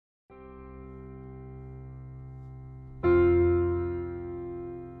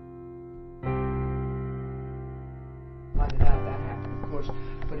yours.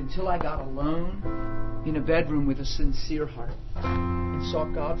 But until I got alone in a bedroom with a sincere heart and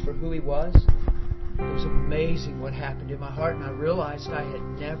sought God for who He was, it was amazing what happened in my heart. And I realized I had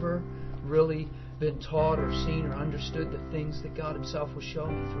never really been taught or seen or understood the things that God Himself was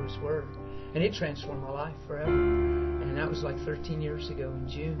showing me through His Word. And it transformed my life forever. And that was like 13 years ago in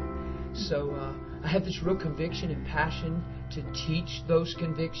June. So I have this real conviction and passion to teach those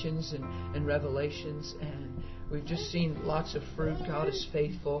convictions and revelations. And we've just seen lots of fruit. God is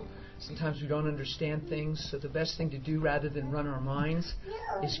faithful. Sometimes we don't understand things. So the best thing to do rather than run our minds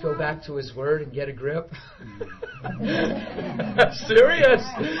is go back to His Word and get a grip. I'm serious.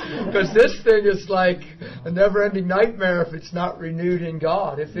 Because this thing is like a never-ending nightmare if it's not renewed in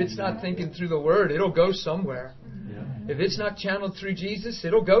God. If it's not thinking through the Word, it'll go somewhere. If it's not channeled through Jesus,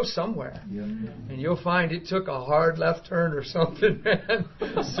 it'll go somewhere. And you'll find it took a hard left turn or something, man.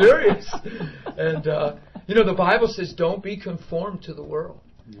 Serious. And, the Bible says, don't be conformed to the world,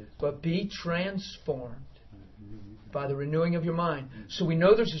 but be transformed by the renewing of your mind. So we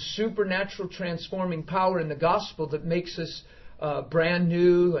know there's a supernatural transforming power in the gospel that makes us brand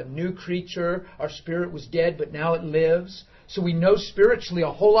new, a new creature. Our spirit was dead, but now it lives. So we know spiritually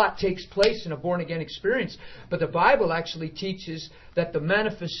a whole lot takes place in a born-again experience. But the Bible actually teaches that the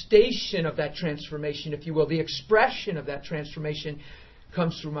manifestation of that transformation, if you will, the expression of that transformation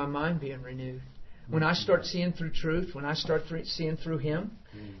comes through my mind being renewed. When I start seeing through truth, when I start seeing through Him,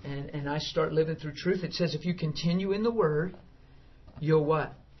 and I start living through truth, it says if you continue in the Word, you'll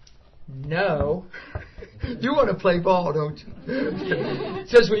what? Know. You want to play ball, don't you? It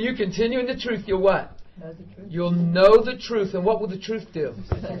says when you continue in the truth, you'll what? You'll know the truth. And what will the truth do?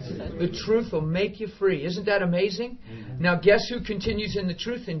 The truth will make you free. Isn't that amazing? Now guess who continues in the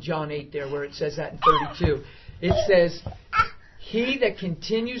truth in John 8 there where it says that in 32? It says, he that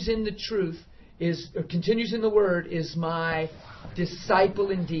continues in the truth continues in the Word is my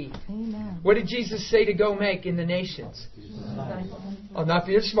disciple indeed. Amen. What did Jesus say to go make in the nations? I'm not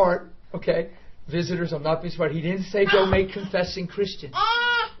being smart. Okay. Visitors, I'm not being smart. He didn't say go make confessing Christians.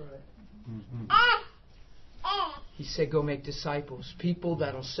 He said go make disciples. People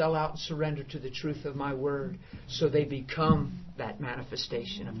that'll sell out and surrender to the truth of my Word so they become that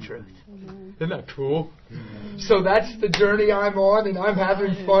manifestation of truth. Isn't that cool? So that's the journey I'm on, and I'm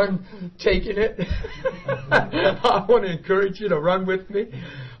having fun taking it. I want to encourage you to run with me.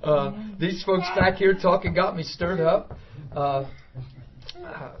 These folks back here talking got me stirred up.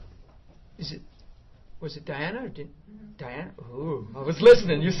 Was it Diana? Or Diana? Ooh, I was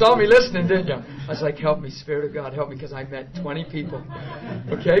listening. You saw me listening, didn't you? I was like, help me, Spirit of God, help me, because I met 20 people.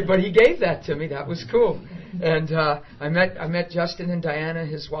 Okay, but He gave that to me. That was cool. And I met Justin and Diana,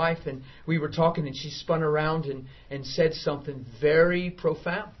 his wife, and we were talking, and she spun around and said something very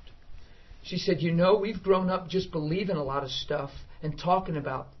profound. She said, we've grown up just believing a lot of stuff and talking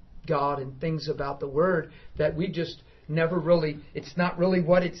about God and things about the Word that we just never really, it's not really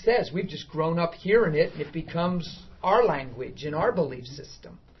what it says. We've just grown up hearing it, and it becomes our language and our belief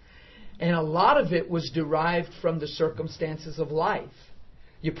system. And a lot of it was derived from the circumstances of life.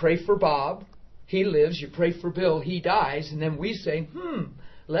 You pray for Bob, he lives. You pray for Bill, he dies. And then we say,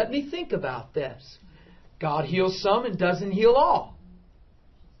 let me think about this. God heals some and doesn't heal all.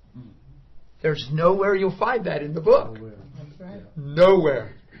 There's nowhere you'll find that in the book. That's right.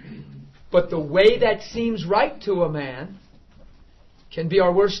 Nowhere. But the way that seems right to a man can be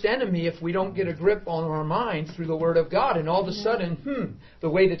our worst enemy if we don't get a grip on our mind through the Word of God. And all of a sudden, the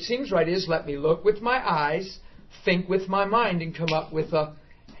way that seems right is let me look with my eyes, think with my mind, and come up with a,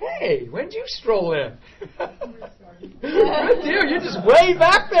 hey, when did you stroll in? Good deal. You're just way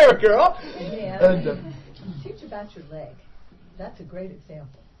back there, girl. Yeah. And, teach about your leg. That's a great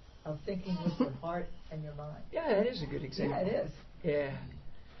example of thinking with your heart and your mind. Yeah, that is a good example. Yeah, it is. Yeah.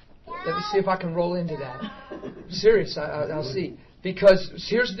 Let me see if I can roll into that. Serious, I'll see. Because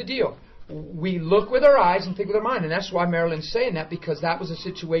here's the deal. We look with our eyes and think with our mind. And that's why Marilyn's saying that, because that was a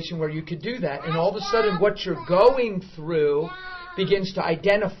situation where you could do that. And all of a sudden what you're going through begins to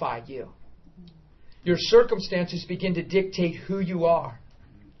identify you. Your circumstances begin to dictate who you are.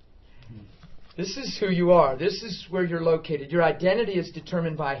 This is who you are. This is where you're located. Your identity is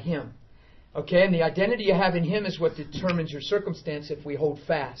determined by Him. Okay, and the identity you have in Him is what determines your circumstance if we hold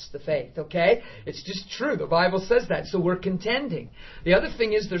fast the faith. Okay? It's just true. The Bible says that. So we're contending. The other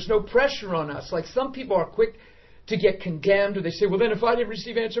thing is there's no pressure on us. Like some people are quick to get condemned, or they say, well, then if I didn't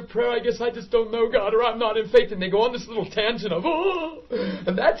receive answered prayer, I guess I just don't know God, or I'm not in faith. And they go on this little tangent of, oh,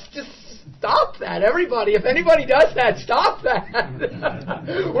 and that's just, stop that. Everybody, if anybody does that, stop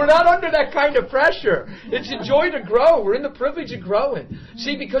that. We're not under that kind of pressure. It's a joy to grow. We're in the privilege of growing.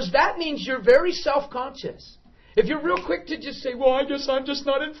 See, because that means you're very self-conscious. If you're real quick to just say, well, I guess I'm just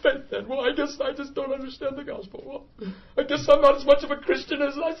not in faith then. Well, I guess I just don't understand the gospel. Well, I guess I'm not as much of a Christian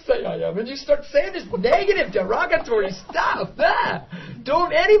as I say I am. And you start saying this negative, derogatory stuff.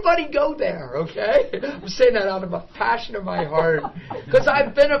 Don't anybody go there, okay? I'm saying that out of a passion of my heart. Because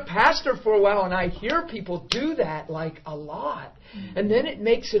I've been a pastor for a while, and I hear people do that like a lot. And then it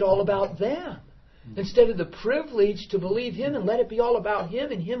makes it all about them. Instead of the privilege to believe Him and let it be all about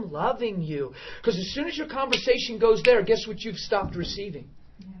Him and Him loving you. Because as soon as your conversation goes there, guess what you've stopped receiving?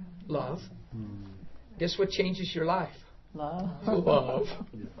 Love. Guess what changes your life? Love.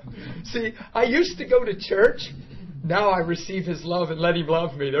 See, I used to go to church. Now I receive His love and let Him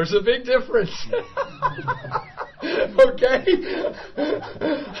love me. There's a big difference. Okay?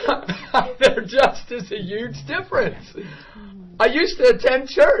 There just is a huge difference. I used to attend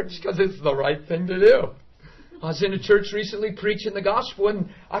church because it's the right thing to do. I was in a church recently preaching the gospel, and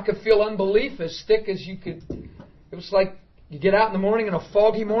I could feel unbelief as thick as you could. It was like you get out in the morning in a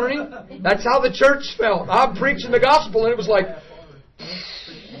foggy morning. That's how the church felt. I'm preaching the gospel, and it was like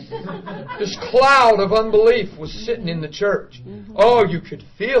this cloud of unbelief was sitting in the church. Oh, you could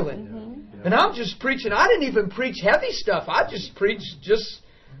feel it. And I'm just preaching. I didn't even preach heavy stuff. I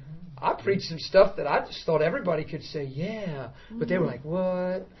preached some stuff that I just thought everybody could say, yeah. But they were like,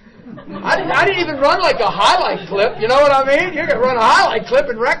 what? I didn't even run like a highlight clip. You know what I mean? You're going to run a highlight clip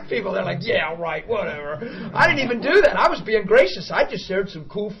and wreck people. They're like, yeah, right, whatever. I didn't even do that. I was being gracious. I just shared some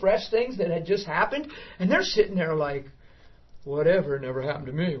cool, fresh things that had just happened. And they're sitting there like, whatever, it never happened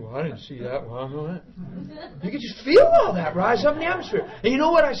to me. Well, I didn't see that. Well, I know that. You could just feel all that rise up in the atmosphere. And you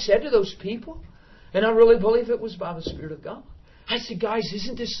know what I said to those people? And I really believe it was by the Spirit of God. I said, guys,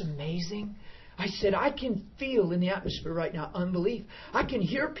 isn't this amazing? I said, I can feel in the atmosphere right now unbelief. I can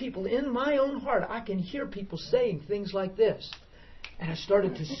hear people in my own heart. I can hear people saying things like this. And I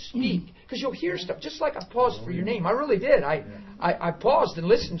started to speak. Because you'll hear stuff. Just like I paused for your name. I really did. I paused and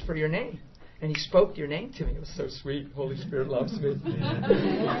listened for your name. And He spoke your name to me. It was so sweet. Holy Spirit loves me.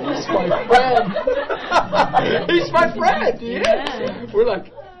 He's my friend. He's my friend. He is. We're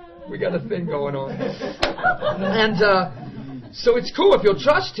like, we got a thing going on. And so it's cool. If you'll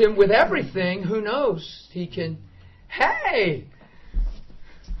trust Him with everything, who knows? He can, hey,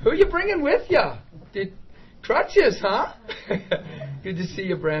 who you bringing with you? Crutches, huh? Good to see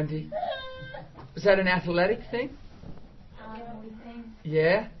you, Brandy. Was that an athletic thing?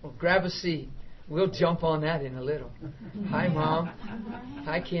 Yeah? Well, grab a seat. We'll jump on that in a little. Hi, Mom.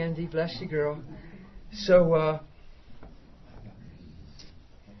 Hi, Candy. Bless you, girl. So,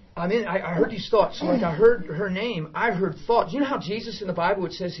 I heard these thoughts. So like I heard her name, I heard thoughts. You know how Jesus in the Bible,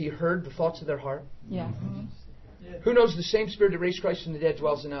 it says He heard the thoughts of their heart? Yeah. Who knows the same Spirit that raised Christ from the dead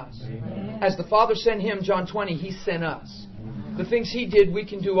dwells in us? As the Father sent Him, John 20, He sent us. The things He did, we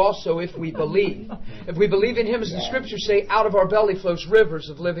can do also if we believe. If we believe in Him, as the Scriptures say, out of our belly flows rivers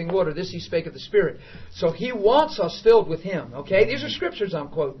of living water. This He spake of the Spirit. So He wants us filled with Him. Okay? These are Scriptures I'm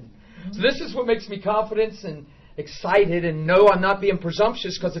quoting. So this is what makes me confident and excited, and no, I'm not being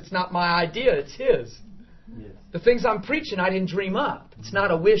presumptuous because it's not my idea, it's His. Yes. The things I'm preaching I didn't dream up. It's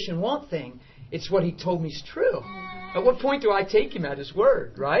not a wish and want thing. It's what He told me is true. At what point do I take Him at His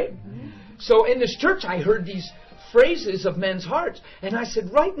word, right? So in this church I heard these phrases of men's hearts. And I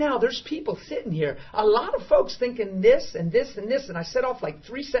said, right now there's people sitting here, a lot of folks thinking this and this and this. And I set off like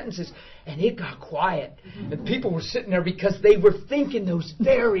 3 sentences and it got quiet. And people were sitting there because they were thinking those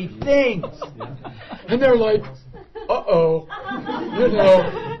very things. And they're like, uh-oh. You know.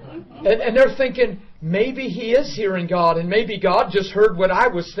 And they're thinking, maybe he is hearing God and maybe God just heard what I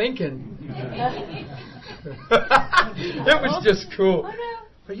was thinking. It was just cool.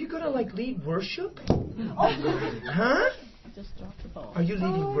 Are you going to like lead worship? Huh? Are you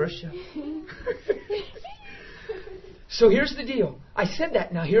leading worship? So here's the deal. I said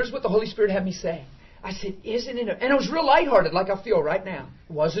that. Now here's what the Holy Spirit had me say. I said, isn't it? And it was real lighthearted like I feel right now.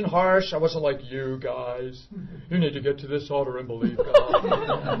 It wasn't harsh. I wasn't like, you guys, you need to get to this altar and believe God.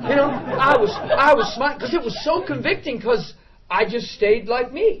 You know, I was smiling because it was so convicting because I just stayed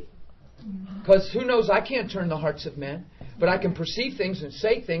like me. Because who knows, I can't turn the hearts of men. But I can perceive things and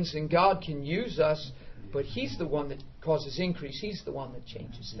say things, and God can use us. But He's the one that causes increase. He's the one that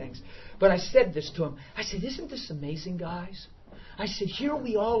changes things. But I said this to him. I said, isn't this amazing, guys? I said, here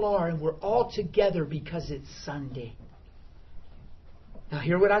we all are, and we're all together because it's Sunday. Now,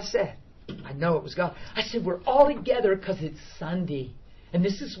 hear what I said. I know it was God. I said, we're all together because it's Sunday. And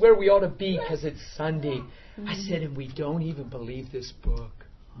this is where we ought to be because it's Sunday. I said, and we don't even believe this book.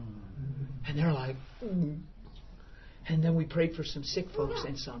 And they're like, And then we prayed for some sick folks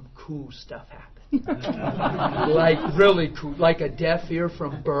and some cool stuff happened. Like really cool. Like a deaf ear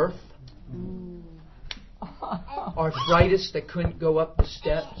from birth. arthritis that couldn't go up the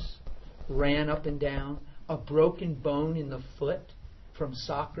steps, ran up and down, a broken bone in the foot from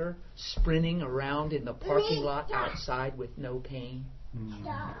soccer, sprinting around in the parking lot outside with no pain.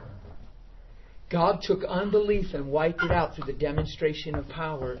 God took unbelief and wiped it out through the demonstration of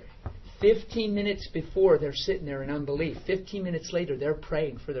power. 15 minutes before, they're sitting there in unbelief. 15 minutes later, they're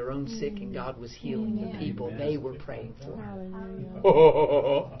praying for their own sick, and God was healing the people they were praying for.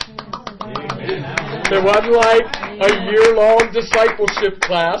 It wasn't like a year-long discipleship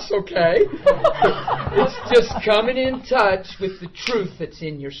class, okay? It's just coming in touch with the truth that's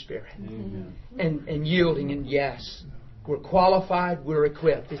in your spirit. And yielding, and yes, we're qualified, we're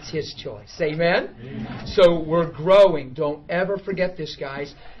equipped. It's His choice. Amen? So we're growing. Don't ever forget this,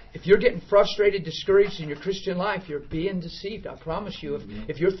 guys. If you're getting frustrated, discouraged in your Christian life, you're being deceived. I promise you.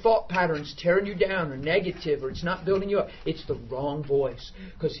 If your thought pattern's tearing you down or negative or it's not building you up, it's the wrong voice.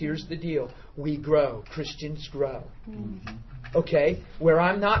 Because here's the deal. We grow. Christians grow. Okay? Where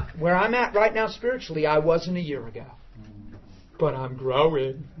I'm at right now spiritually, I wasn't a year ago. But I'm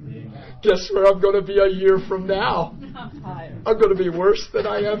growing. Guess where I'm going to be a year from now? I'm going to be worse than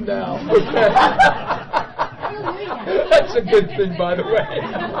I am now. Okay? That's a good thing, by the way.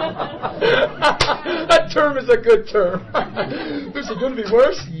 That term is a good term. Is it going to be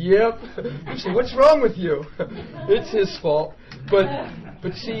worse? Yep. You say, what's wrong with you? It's his fault.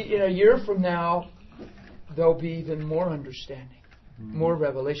 But see, in a year from now, there'll be even more understanding, more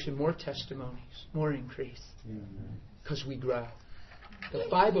revelation, more testimonies, more increase. Because we grow. The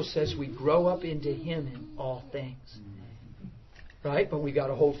Bible says we grow up into Him in all things. Right? But we got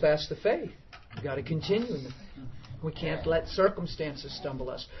to hold fast the faith. We've got to continue in the faith. We can't let circumstances stumble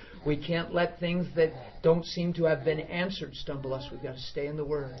us. We can't let things that don't seem to have been answered stumble us. We've got to stay in the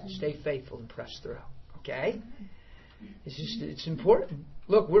Word, stay faithful, and press through. Okay? It's important.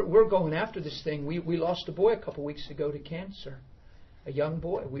 Look, we're going after this thing. We lost a boy a couple weeks ago to cancer. A young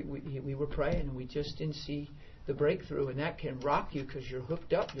boy. We were praying, and we just didn't see the breakthrough. And that can rock you because you're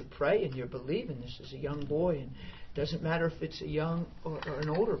hooked up. You're praying. You're believing. This is a young boy, and it doesn't matter if it's a young or an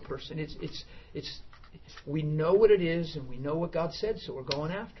older person. It's we know what it is, and we know what God said, so we're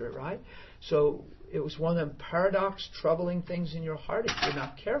going after it, right? So it was one of them paradox, troubling things in your heart if you're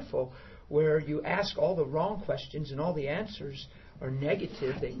not careful, where you ask all the wrong questions and all the answers are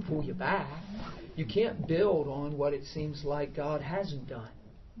negative. They pull you back. You can't build on what it seems like God hasn't done.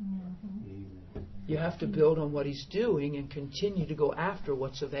 You have to build on what He's doing and continue to go after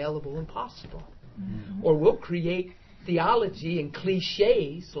what's available and possible. Or we'll create theology and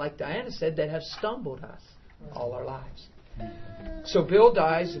cliches, like Diana said, that have stumbled us all our lives. So Bill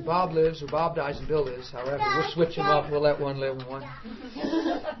dies and Bob lives, or Bob dies and Bill lives. However, we'll switch them up. We'll let one live and one.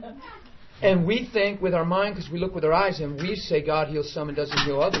 And we think with our mind, because we look with our eyes, and we say God heals some and doesn't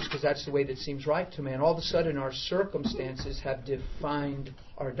heal others, because that's the way that seems right to man. All of a sudden, our circumstances have defined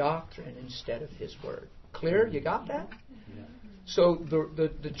our doctrine instead of His Word. Clear? You got that? So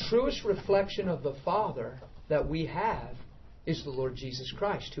the truest reflection of the Father that we have is the Lord Jesus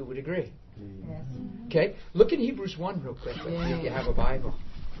Christ. Who would agree? Yes. Okay? Look in Hebrews 1 real quick if you have a Bible.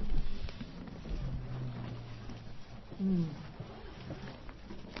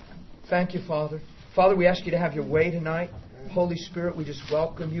 Thank you, Father. Father, we ask You to have Your way tonight. Holy Spirit, we just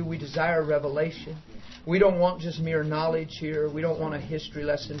welcome You. We desire revelation. We don't want just mere knowledge here. We don't want a history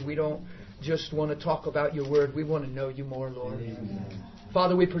lesson. We don't just want to talk about Your Word. We want to know You more, Lord. Amen.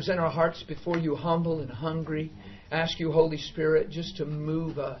 Father, we present our hearts before You humble and hungry. Ask You, Holy Spirit, just to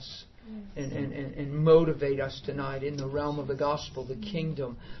move us and motivate us tonight in the realm of the gospel, the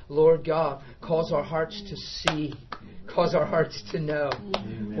kingdom. Lord God, cause our hearts to see. Cause our hearts to know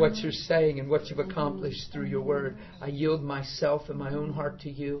what You're saying and what You've accomplished through Your Word. I yield myself and my own heart to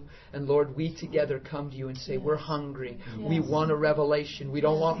You. And Lord, we together come to You and say, we're hungry. We want a revelation. We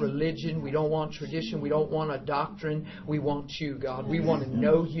don't want religion. We don't want tradition. We don't want a doctrine. We want You, God. We want to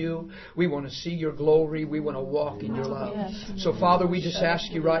know You. We want to see Your glory. We want to walk in Your love. So Father, we just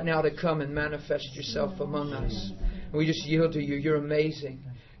ask You right now to come and manifest Yourself among us. We just yield to You. You're amazing.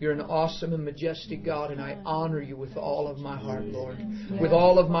 You're an awesome and majestic God, and I honor You with all of my heart, Lord. With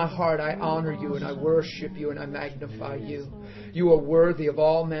all of my heart, I honor You, and I worship You, and I magnify You. You are worthy of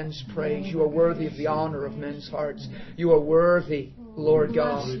all men's praise. You are worthy of the honor of men's hearts. You are worthy Lord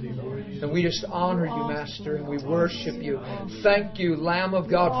God. And we just honor you, Master, and we worship you. Thank you, Lamb of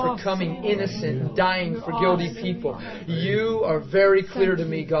God, for coming innocent and dying for guilty people. You are very clear to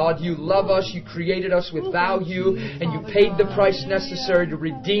me, God. You love us. You created us with value, and you paid the price necessary to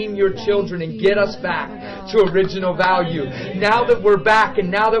redeem your children and get us back to original value. Now that we're back, and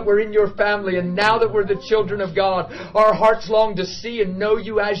now that we're in your family, and now that we're the children of God, our hearts long to see and know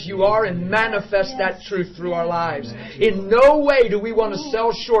you as you are and manifest that truth through our lives. In no way do we want to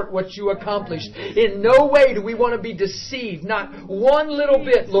sell short what you accomplished. In no way do we want to be deceived. Not one little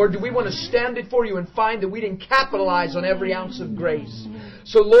bit, Lord, do we want to stand before you and find that we didn't capitalize on every ounce of grace.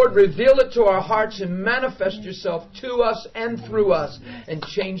 So, Lord, reveal it to our hearts and manifest yourself to us and through us and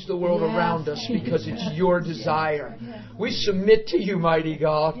change the world around us because it's your desire. We submit to you, mighty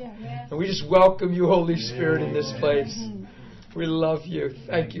God, and we just welcome you, Holy Spirit, in this place. We love you.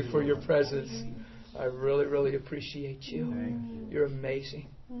 Thank you for your presence. I really, really appreciate you. You're amazing.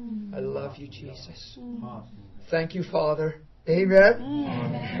 I love you, Jesus. Thank you, Father.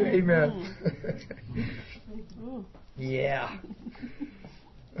 Amen. Amen. Yeah.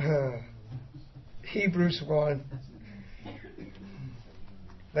 Hebrews 1.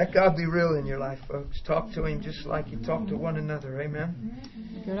 Let God be real in your life, folks. Talk to Him just like you talk to one another. Amen.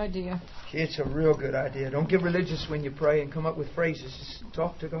 Good idea. It's a real good idea. Don't get religious when you pray and come up with phrases. Just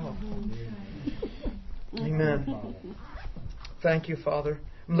talk to God. Amen. Thank you, Father.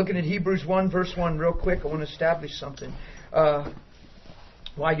 I'm looking at Hebrews 1, verse 1 real quick. I want to establish something.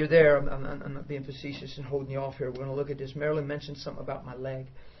 While you're there, I'm not being facetious and holding you off here. We're going to look at this. Marilyn mentioned something about my leg.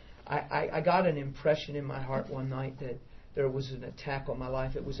 I got an impression in my heart one night that there was an attack on my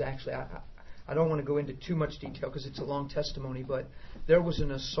life. It was actually, I don't want to go into too much detail because it's a long testimony, but there was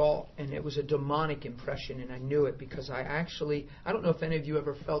an assault and it was a demonic impression, and I knew it because I don't know if any of you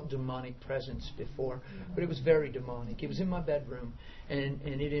ever felt demonic presence before, but it was very demonic. It was in my bedroom, and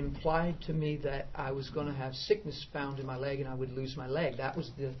it implied to me that I was going to have sickness found in my leg and I would lose my leg. That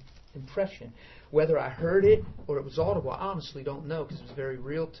was the impression. Whether I heard it or it was audible, I honestly don't know because it was very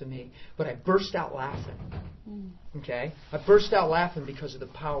real to me. But I burst out laughing. Okay? I burst out laughing because of the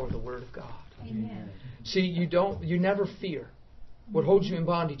power of the Word of God. Amen. See, you never fear. What holds you in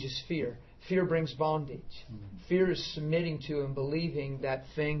bondage is fear. Fear brings bondage. Fear is submitting to and believing that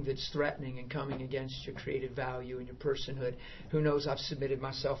thing that's threatening and coming against your created value and your personhood. Who knows, I've submitted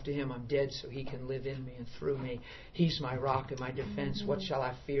myself to Him. I'm dead so He can live in me and through me. He's my rock and my defense. What shall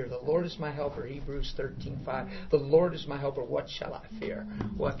I fear? The Lord is my helper. Hebrews 13:5. The Lord is my helper. What shall I fear?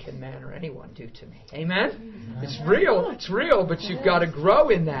 What can man or anyone do to me? Amen? It's real. It's real, but you've got to grow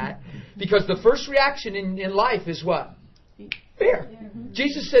in that because the first reaction in life is what? Fear.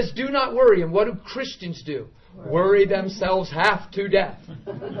 Jesus says, do not worry. And what do Christians do? Worry themselves half to death.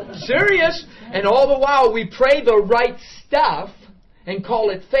 Serious. And all the while we pray the right stuff and call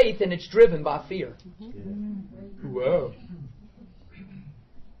it faith, and it's driven by fear. Whoa.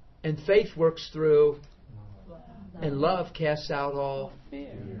 And faith works through, and love casts out all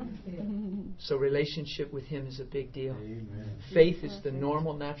fear. So relationship with Him is a big deal. Faith is the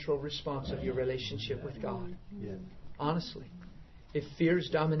normal, natural response of your relationship with God. Honestly. If fear is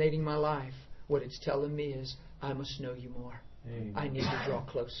dominating my life, what it's telling me is, I must know you more. I need to draw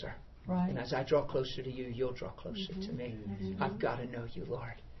closer. And as I draw closer to you, you'll draw closer to me. I've got to know you,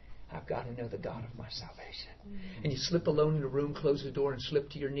 Lord. I've got to know the God of my salvation. And you slip alone in a room, close the door, and slip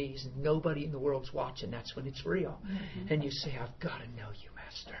to your knees, and nobody in the world's watching. That's when it's real. And you say, I've got to know you,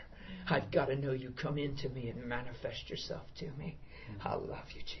 Master. I've got to know you. Come into me and manifest yourself to me. I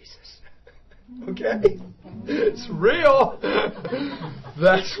love you, Jesus. Okay? It's real.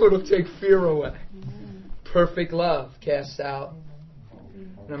 That's what will take fear away. Perfect love casts out.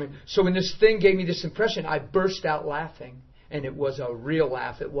 So when this thing gave me this impression, I burst out laughing. And it was a real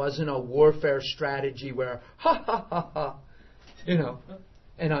laugh. It wasn't a warfare strategy where, ha, ha, ha, ha.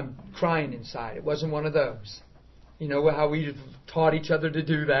 And I'm crying inside. It wasn't one of those. You know how we taught each other to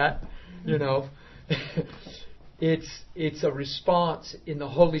do that? It's a response in the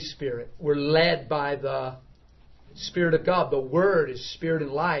Holy Spirit. We're led by the Spirit of God. The Word is Spirit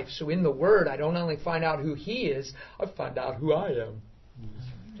and life. So in the Word, I don't only find out who He is, I find out who I am.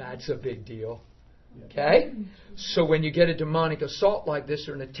 That's a big deal. Okay? So when you get a demonic assault like this,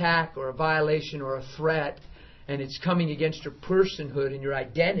 or an attack, or a violation, or a threat, and it's coming against your personhood and your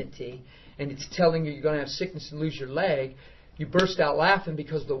identity, and it's telling you you're going to have sickness and lose your leg, you burst out laughing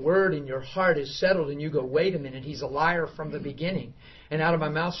because the Word in your heart is settled, and you go, wait a minute, he's a liar from the beginning. And out of my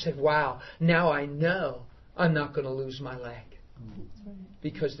mouth said, wow, now I know I'm not going to lose my leg.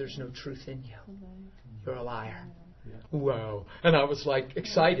 Because there's no truth in you. You're a liar. Whoa. And I was like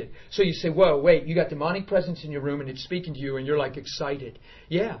excited. So you say, whoa, wait, you got demonic presence in your room and it's speaking to you and you're like excited.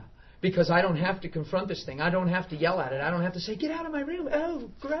 Yeah. Because I don't have to confront this thing. I don't have to yell at it. I don't have to say, get out of my room. Oh,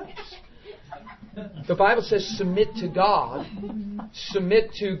 gross. The Bible says submit to God.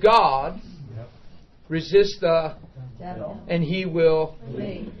 Submit to God. Resist the devil. And he will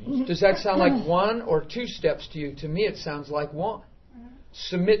flee. Does that sound like one or two steps to you? To me it sounds like one.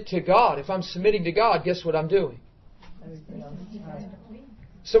 Submit to God. If I'm submitting to God, guess what I'm doing?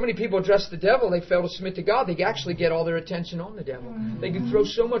 So many people address the devil, they fail to submit to God. They actually get all their attention on the devil. They can throw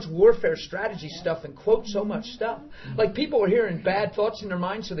so much warfare strategy stuff and quote so much stuff. Like people are hearing bad thoughts in their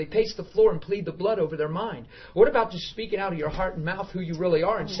mind, so they pace the floor and plead the blood over their mind. What about just speaking out of your heart and mouth who you really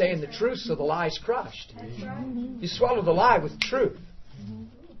are and saying the truth so the lie's crushed? You swallow the lie with truth.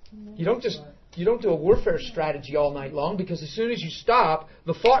 You don't do a warfare strategy all night long, because as soon as you stop,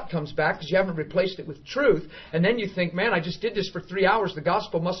 the thought comes back because you haven't replaced it with truth. And then you think, man, I just did this for 3 hours. The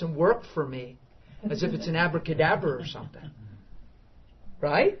gospel mustn't work for me. As if it's an abracadabra or something.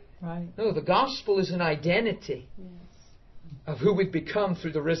 Right? Right. No, the gospel is an identity of who we've become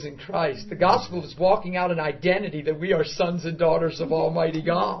through the risen Christ. The gospel is walking out an identity that we are sons and daughters of Almighty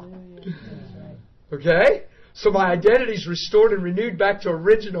God. Okay? So my identity is restored and renewed back to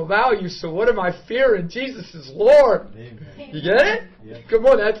original values. So what am I fearing? Jesus is Lord. Amen. You get it? Yeah. Come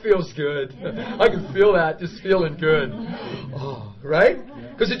on, that feels good. I can feel that, just feeling good. Oh, right?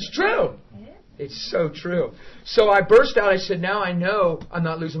 Because it's true. It's so true. So I burst out. I said, now I know I'm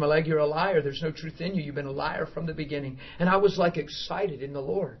not losing my leg. You're a liar. There's no truth in you. You've been a liar from the beginning. And I was like excited in the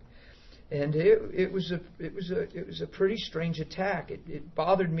Lord. And it was a pretty strange attack. It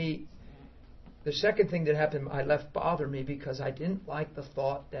bothered me. The second thing that happened, I left bother me because I didn't like the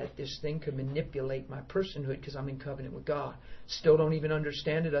thought that this thing could manipulate my personhood because I'm in covenant with God. Still don't even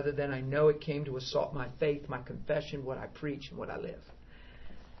understand it, other than I know it came to assault my faith, my confession, what I preach, and what I live.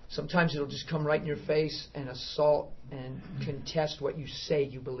 Sometimes it'll just come right in your face and assault and contest what you say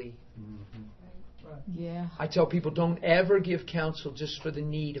you believe. Yeah. I tell people, don't ever give counsel just for the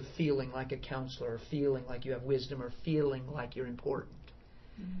need of feeling like a counselor, or feeling like you have wisdom, or feeling like you're important.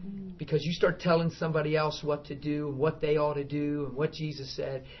 Because you start telling somebody else what to do and what they ought to do and what Jesus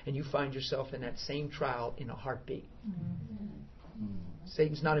said, and you find yourself in that same trial in a heartbeat.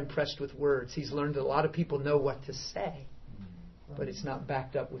 Satan's not impressed with words. He's learned that a lot of people know what to say, but it's not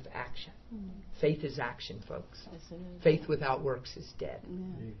backed up with action. Faith is action, folks. Faith without works is dead.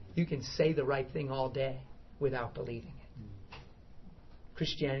 You can say the right thing all day without believing it.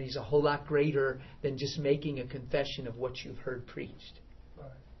 Christianity is a whole lot greater than just making a confession of what you've heard preached.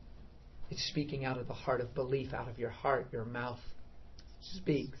 It's speaking out of the heart of belief. Out of your heart, your mouth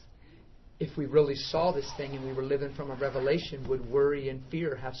speaks. If we really saw this thing and we were living from a revelation, would worry and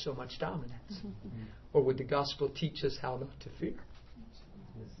fear have so much dominance? Or would the gospel teach us how not to fear?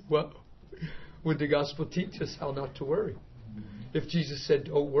 Well, would the gospel teach us how not to worry? If Jesus said,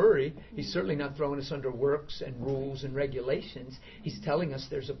 don't worry, He's certainly not throwing us under works and rules and regulations. He's telling us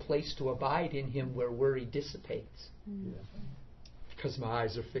there's a place to abide in Him where worry dissipates. Because my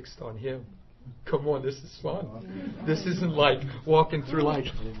eyes are fixed on Him. Come on, this is fun. This isn't like walking through like,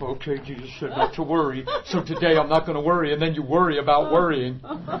 okay, Jesus said not to worry, so today I'm not going to worry, and then you worry about worrying.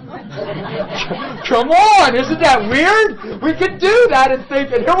 Come on, isn't that weird? We could do that and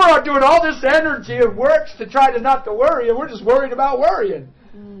think, and here we are doing all this energy and works to try to not to worry, and we're just worried about worrying.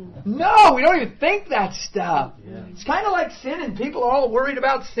 No, we don't even think that stuff. It's kind of like sinning. People are all worried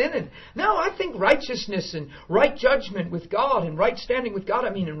about sinning. No, I think righteousness and right judgment with God and right standing with God,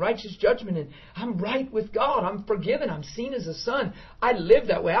 and righteous judgment, and I'm right with God. I'm forgiven. I'm seen as a son. I live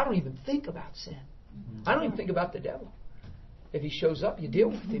that way. I don't even think about sin. I don't even think about the devil. If he shows up, you deal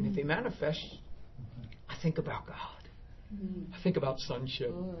with him. If he manifests, I think about God. I think about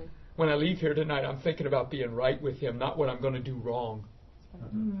sonship. When I leave here tonight, I'm thinking about being right with Him, not what I'm going to do wrong.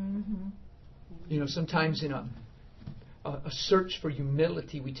 You know, sometimes in a search for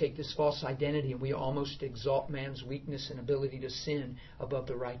humility, we take this false identity and we almost exalt man's weakness and ability to sin above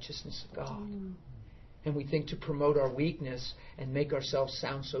the righteousness of God. And we think to promote our weakness and make ourselves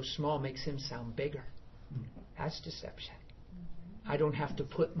sound so small makes Him sound bigger. That's deception. I don't have to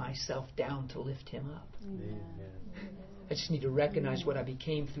put myself down to lift Him up. I just need to recognize what I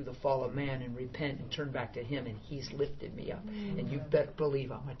became through the fall of man and repent and turn back to Him, and He's lifted me up. And you better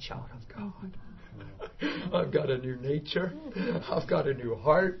believe I'm a child of God. I've got a new nature. I've got a new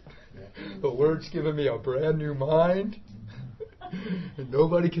heart. The Word's given me a brand new mind. And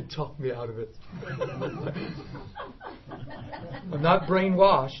nobody can talk me out of it. I'm not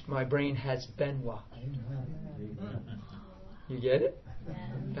brainwashed. My brain has been washed. You get it?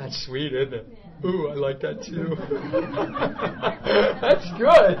 That's sweet, isn't it? Ooh, I like that too. That's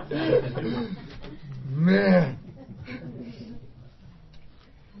good. Man.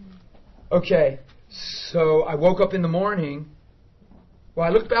 Okay, so I woke up in the morning. Well, I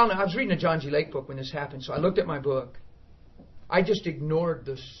looked down. I was reading a John G. Lake book when this happened, so I looked at my book. I just ignored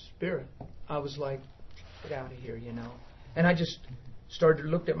the Spirit. I was like, get out of here, you know. And I just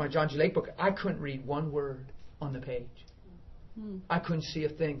looked at my John G. Lake book. I couldn't read one word on the page. I couldn't see a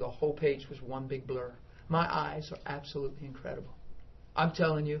thing. The whole page was one big blur. My eyes are absolutely incredible. I'm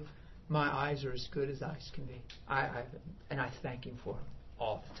telling you, my eyes are as good as eyes can be. And I thank Him for them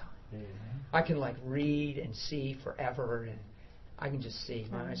all the time. Mm-hmm. I can read and see forever, and I can just see.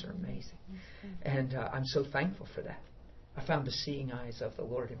 My eyes are amazing. And I'm so thankful for that. I found the seeing eyes of the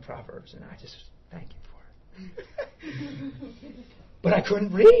Lord in Proverbs, and I just thank Him for it. But I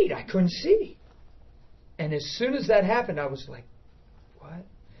couldn't read. I couldn't see. And as soon as that happened, I was like, what?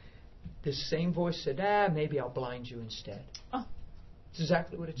 This same voice said, maybe I'll blind you instead. Oh. It's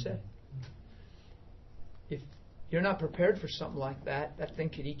exactly what it said. If you're not prepared for something like that, that thing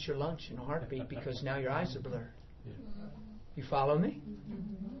could eat your lunch in a heartbeat because now your eyes are blurred. You follow me?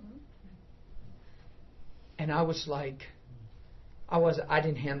 And I was like, I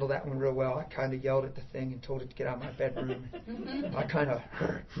didn't handle that one real well. I kind of yelled at the thing and told it to get out of my bedroom. I kind of,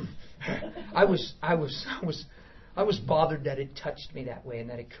 I was bothered that it touched me that way and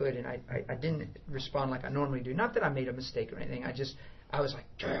that it could, and I didn't respond like I normally do. Not that I made a mistake or anything. I was like,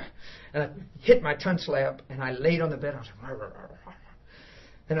 and I hit my tongue slap, and I laid on the bed. I was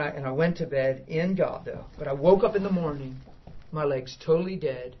like, and I went to bed in God though. But I woke up in the morning, my legs totally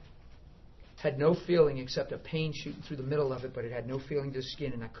dead. Had no feeling except a pain shooting through the middle of it, but it had no feeling to the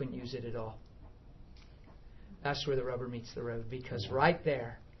skin, and I couldn't use it at all. That's where the rubber meets the road, because right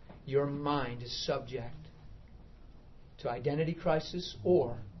there, your mind is subject to identity crisis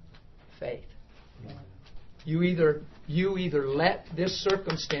or faith. You either let this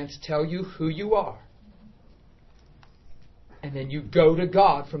circumstance tell you who you are, and then you go to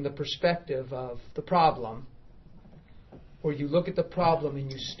God from the perspective of the problem, or you look at the problem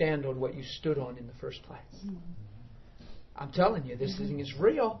and you stand on what you stood on in the first place. I'm telling you, this thing is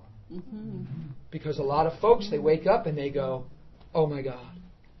real. Because a lot of folks, they wake up and they go, oh my God.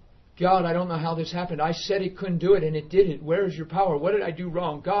 God, I don't know how this happened. I said it couldn't do it and it did it. Where is your power? What did I do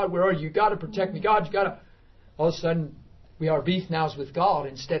wrong? God, where are you? You've got to protect me. God, you've got to... All of a sudden, our beef now is with God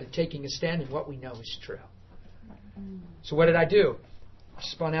instead of taking a stand in what we know is true. So what did I do? I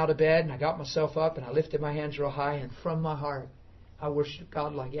spun out of bed and I got myself up and I lifted my hands real high, and from my heart I worshiped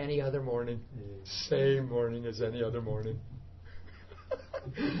God like any other morning. Same morning as any other morning.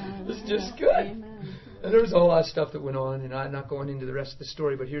 It's just good. Amen. And there was a whole lot of stuff that went on, and I'm not going into the rest of the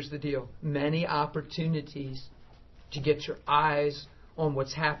story, but here's the deal. Many opportunities to get your eyes on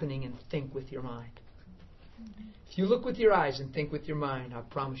what's happening and think with your mind. If you look with your eyes and think with your mind, I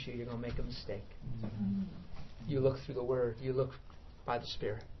promise you're going to make a mistake. You look through the Word. You look by the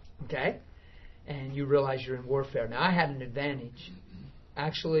Spirit. Okay? And you realize you're in warfare. Now, I had an advantage.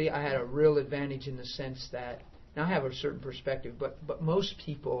 Actually, I had a real advantage in the sense that, now I have a certain perspective, but most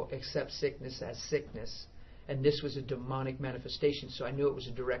people accept sickness as sickness. And this was a demonic manifestation, so I knew it was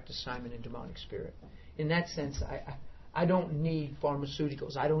a direct assignment in demonic spirit. In that sense, I don't need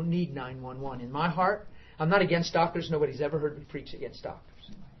pharmaceuticals. I don't need 911. In my heart, I'm not against doctors. Nobody's ever heard me preach against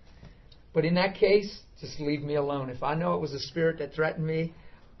doctors. But in that case, just leave me alone. If I know it was a spirit that threatened me,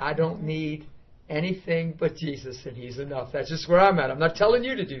 I don't need anything but Jesus, and He's enough. That's just where I'm at. I'm not telling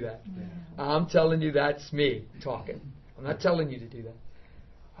you to do that. I'm telling you that's me talking. I'm not telling you to do that.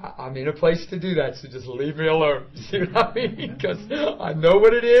 I'm in a place to do that, so just leave me alone. See what I mean? Because I know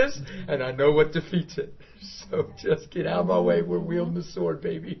what it is, and I know what defeats it. So just get out of my way. We're wielding the sword,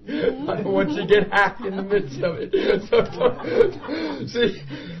 baby. I don't want you to get hacked in the midst of it. So see,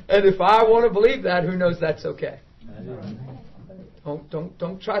 and if I want to believe that, who knows that's okay.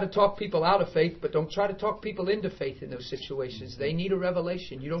 Don't try to talk people out of faith, but don't try to talk people into faith in those situations. They need a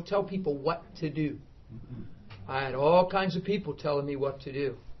revelation. You don't tell people what to do. I had all kinds of people telling me what to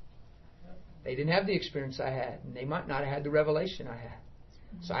do. They didn't have the experience I had, and they might not have had the revelation I had.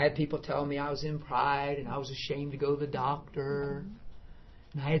 So I had people telling me I was in pride, and I was ashamed to go to the doctor,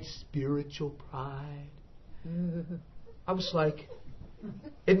 and I had spiritual pride. I was like,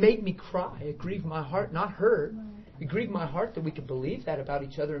 it made me cry. It grieved my heart, not hurt. It grieved my heart that we could believe that about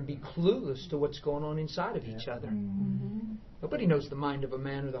each other and be clueless to what's going on inside of each other. Nobody knows the mind of a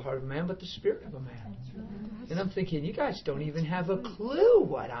man or the heart of a man but the spirit of a man. And I'm thinking, you guys don't even have a clue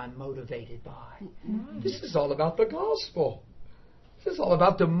what I'm motivated by. This is all about the gospel. This is all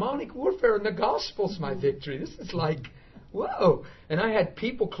about demonic warfare, and the gospel's my victory. This is like, Whoa. And I had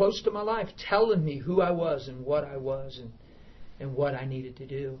people close to my life telling me who I was and what I was and what I needed to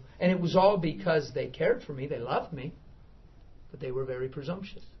do. And it was all because they cared for me. They loved me. But they were very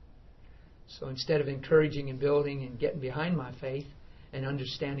presumptuous. So instead of encouraging and building and getting behind my faith and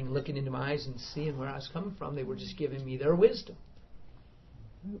understanding, looking into my eyes and seeing where I was coming from, they were just giving me their wisdom.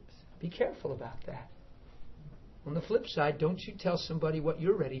 Oops. Be careful about that. On the flip side, don't you tell somebody what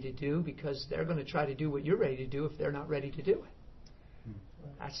you're ready to do, because they're going to try to do what you're ready to do if they're not ready to do it.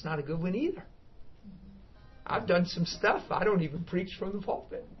 That's not a good one either. I've done some stuff I don't even preach from the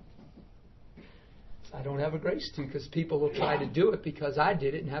pulpit. I don't have a grace to, because people will try to do it because I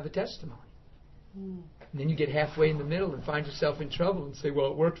did it and have a testimony. And then you get halfway in the middle and find yourself in trouble and say, well,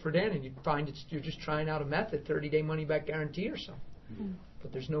 it worked for Dan, and you find you're just trying out a method, 30-day money-back guarantee or something.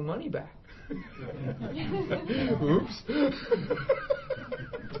 But there's no money back. Oops.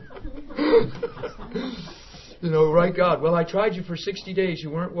 You know, right, God? Well, I tried you for 60 days.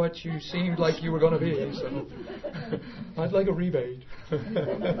 You weren't what you seemed like you were going to be. So I'd like a rebate.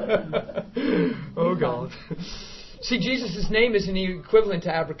 Oh, God. See, Jesus' name isn't equivalent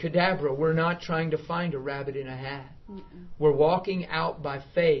to abracadabra. We're not trying to find a rabbit in a hat. We're walking out by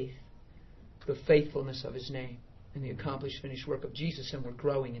faith the faithfulness of His name and the accomplished, finished work of Jesus, and we're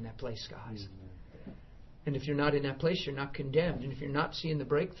growing in that place, guys. And if you're not in that place, you're not condemned. And if you're not seeing the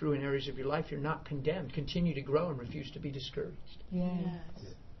breakthrough in areas of your life, you're not condemned. Continue to grow and refuse to be discouraged. Yes.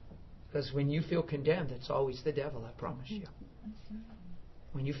 Because when you feel condemned, it's always the devil, I promise you.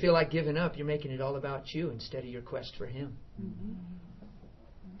 When you feel like giving up, you're making it all about you instead of your quest for Him.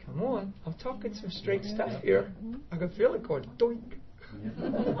 Come on. I'm talking some straight stuff here. I can feel it going doink.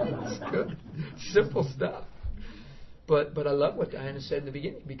 It's good. Simple stuff. But I love what Diana said in the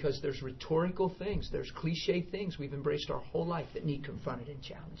beginning, because there's rhetorical things, there's cliche things we've embraced our whole life that need confronted and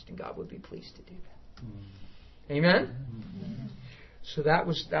challenged, and God would be pleased to do that. Amen? So that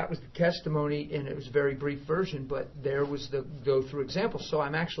was the testimony, and it was a very brief version, but there was the go-through example. So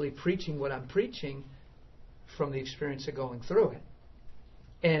I'm actually preaching what I'm preaching from the experience of going through it.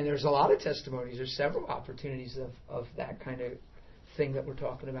 And there's a lot of testimonies. There's several opportunities of that kind of thing that we're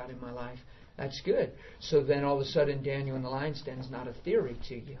talking about in my life. That's good. So then all of a sudden Daniel in the lion's den is not a theory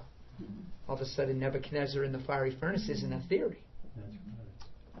to you. All of a sudden Nebuchadnezzar in the fiery furnace isn't a theory.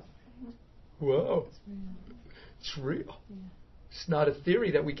 Whoa. It's real. It's not a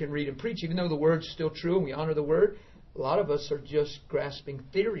theory that we can read and preach. Even though the Word's still true and we honor the Word, a lot of us are just grasping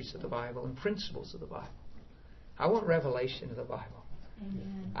theories of the Bible and principles of the Bible. I want revelation of the Bible.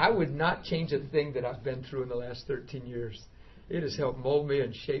 Amen. I would not change a thing that I've been through in the last 13 years. It has helped mold me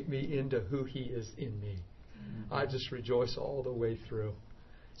and shape me into who He is in me. I just rejoice all the way through.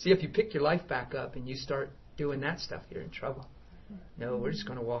 See, if you pick your life back up and you start doing that stuff, you're in trouble. No, we're just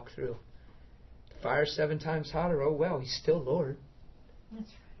going to walk through. The fire's 7 times hotter. Oh, well, He's still Lord. That's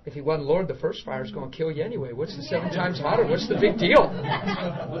right. If He wasn't Lord, the first fire's going to kill you anyway. What's the 7 times hotter? What's the big deal?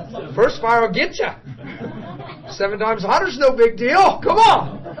 First fire will get you. 7 times hotter's no big deal. Come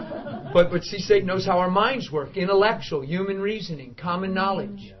on. But see, Satan knows how our minds work. Intellectual, human reasoning, common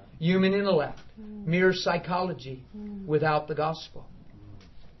knowledge, human intellect, mere psychology without the gospel.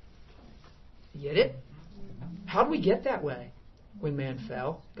 You get it? How do we get that way? When man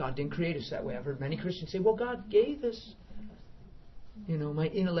fell, God didn't create us that way. I've heard many Christians say, well, God gave us, my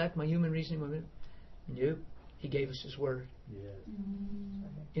intellect, my human reasoning. No, He gave us His Word.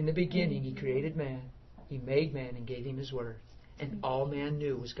 In the beginning, He created man. He made man and gave him His Word. And all man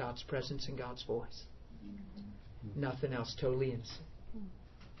knew was God's presence and God's voice. Nothing else, totally innocent.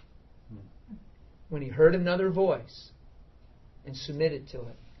 When he heard another voice and submitted to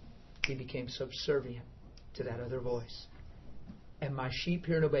it, he became subservient to that other voice. And my sheep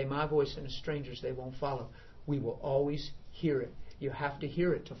hear and obey my voice, and a stranger's they won't follow. We will always hear it. You have to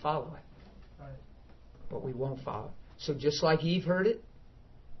hear it to follow it. But we won't follow. So just like Eve heard it,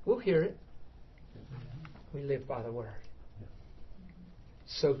 we'll hear it. We live by the Word.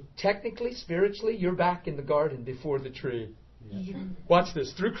 So technically, spiritually, you're back in the garden before the tree. Yeah. Watch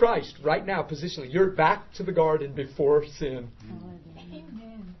this. Through Christ, right now, positionally, you're back to the garden before sin.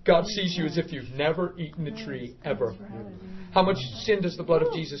 Amen. God sees you as if you've never eaten the tree, ever. How much sin does the blood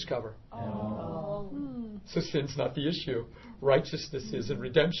of Jesus cover? So sin's not the issue. Righteousness is, and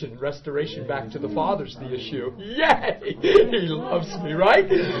redemption and restoration back to the Father's the issue. Yay! He loves me, right?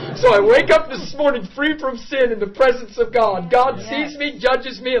 So I wake up this morning free from sin in the presence of God. God sees me,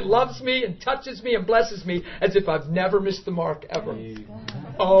 judges me, and loves me, and touches me, and blesses me as if I've never missed the mark ever.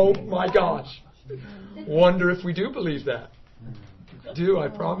 Oh my gosh. Wonder if we do believe that. I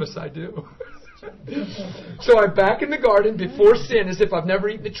promise I do. So I'm back in the garden before sin as if I've never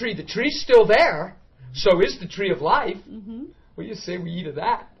eaten the tree. The tree's still there, So is the tree of life. Mm-hmm. Well, you say we eat of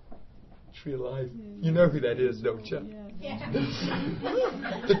that. Tree of life. You know who that is, don't you? Yeah.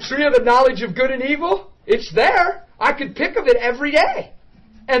 The tree of the knowledge of good and evil, it's there. I could pick of it every day.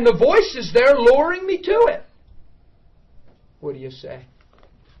 And the voice is there luring me to it. What do you say?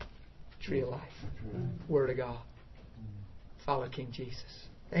 Tree of life. Word of God. Follow King Jesus.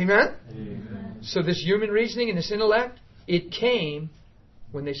 Amen? Amen. So this human reasoning and this intellect, it came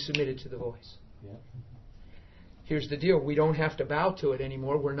when they submitted to the voice. Yeah. Here's the deal. We don't have to bow to it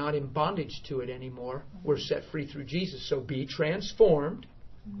anymore. We're not in bondage to it anymore. We're set free through Jesus. So be transformed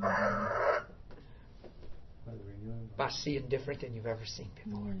by seeing different than you've ever seen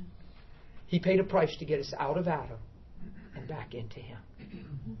before. Yeah. He paid a price to get us out of Adam and back into Him.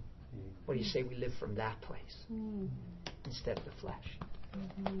 What do you say we live from that place instead of the flesh?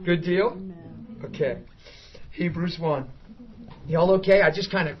 Good deal? Amen. Okay. Hebrews 1. Y'all okay? I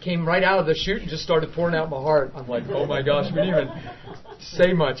just kind of came right out of the chute and just started pouring out my heart. I'm like, oh my gosh, we didn't even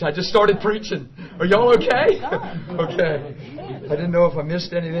say much. I just started preaching. Are y'all okay? Okay. I didn't know if I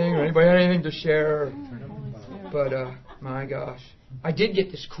missed anything or anybody had anything to share. But, my gosh. I did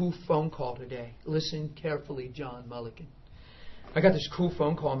get this cool phone call today. Listen carefully, John Mulligan. I got this cool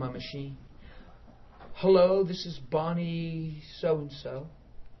phone call on my machine. Hello, this is Bonnie so-and-so.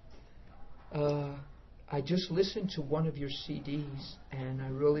 I just listened to one of your CDs, and I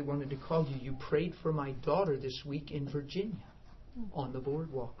really wanted to call you. You prayed for my daughter this week in Virginia, on the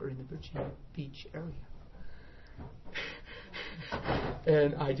boardwalk or in the Virginia Beach area.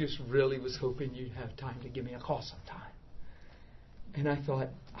 And I just really was hoping you'd have time to give me a call sometime. And I thought,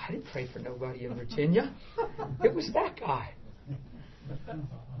 I didn't pray for nobody in Virginia. It was that guy.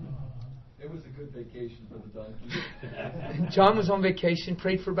 It was a good vacation for the donkey. And John was on vacation,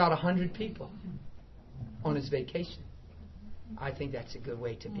 prayed for about 100 people on his vacation. I think that's a good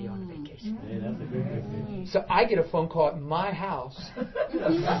way to be on a vacation. Yeah, that's a good vacation. So I get a phone call at my house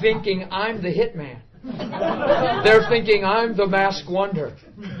thinking I'm the hitman. They're thinking I'm the masked wonder.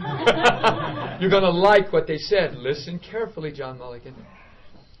 You're going to like what they said. Listen carefully, John Mulligan.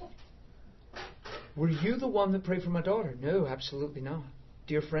 Were you the one that prayed for my daughter? No, absolutely not.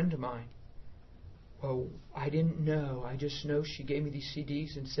 Dear friend of mine. Well, I didn't know. I just know she gave me these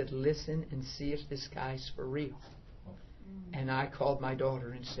CDs and said, listen and see if this guy's for real. And I called my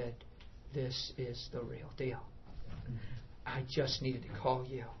daughter and said, this is the real deal. I just needed to call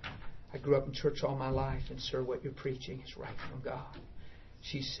you. I grew up in church all my life, and sir, what you're preaching is right from God.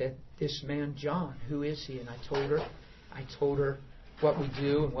 She said, this man John, who is he? And I told her what we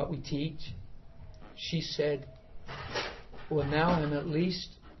do and what we teach. She said, well, now I'm at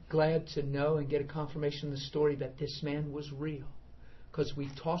least glad to know and get a confirmation of the story that this man was real. Because we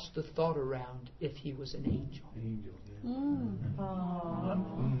tossed the thought around if he was an angel.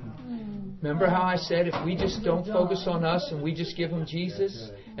 Remember how I said if we just don't focus on us and we just give them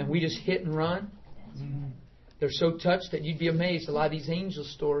Jesus and we just hit and run? They're so touched that you'd be amazed. A lot of these angel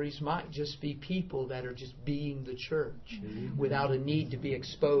stories might just be people that are just being the church without a need to be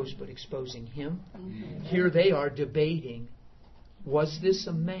exposed, but exposing Him. Here they are debating, was this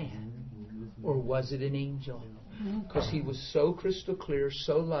a man or was it an angel? Because he was so crystal clear,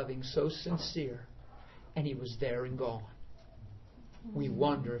 so loving, so sincere, and he was there and gone. We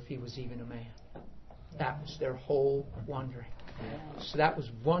wonder if he was even a man. That was their whole wondering. So that was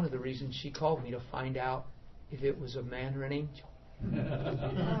one of the reasons she called me, to find out if it was a man or an angel.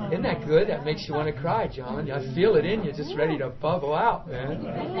 Isn't that good? That makes you want to cry, John. I feel it in you, just ready to bubble out, man.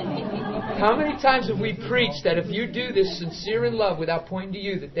 How many times have we preached that if you do this sincere in love without pointing to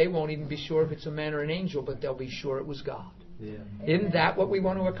you, that they won't even be sure if it's a man or an angel, but they'll be sure it was God? Yeah. Isn't that what we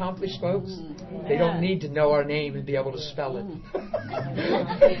want to accomplish, folks? They don't need to know our name and be able to spell it.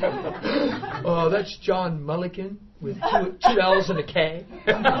 Oh, that's John Mulligan with two L's and a K.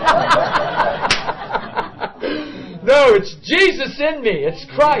 No, it's Jesus in me. It's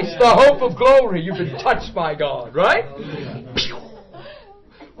Christ, the hope of glory. You've been touched by God, right?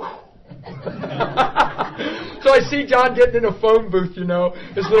 So I see John getting in a phone booth, you know,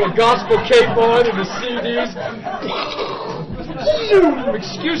 his little gospel cape on and his CDs.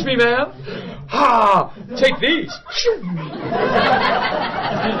 Excuse me, ma'am. Take these.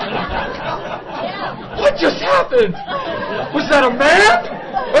 What just happened? Was that a man?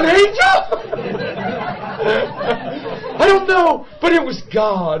 An angel? I don't know, but it was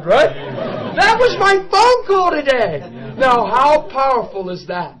God, right? That was my phone call today. Now, how powerful is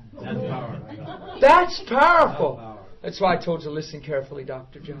that? That's powerful. That's why I told you to listen carefully,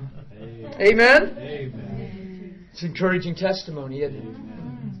 Dr. John. Amen? Amen. It's encouraging testimony, isn't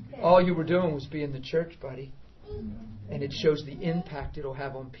it? All you were doing was being the church, buddy. And it shows the impact it'll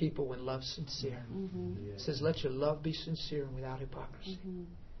have on people when love's sincere. It says, let your love be sincere and without hypocrisy.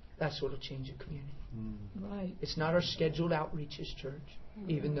 That's what will change a community. Right. It's not our scheduled outreaches, church,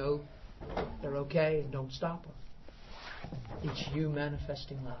 even though they're okay and don't stop them. It's you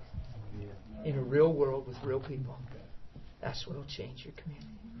manifesting love in a real world with real people. That's what will change your community.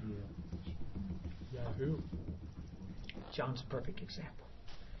 Yahoo! John's a perfect example.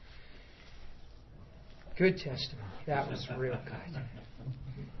 Good testimony. That was real good.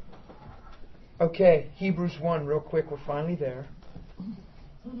 Okay, Hebrews 1, real quick. We're finally there.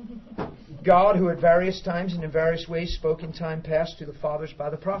 God, who at various times and in various ways spoke in time past to the fathers by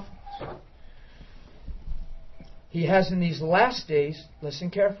the prophets, He has in these last days, listen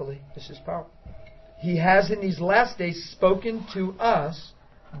carefully, this is powerful. He has in these last days spoken to us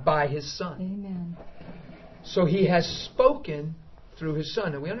by His Son. Amen. So He has spoken through His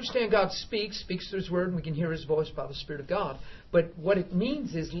Son. And we understand God speaks through His Word, and we can hear His voice by the Spirit of God. But what it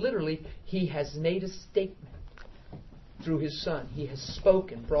means is literally He has made a statement through His Son. He has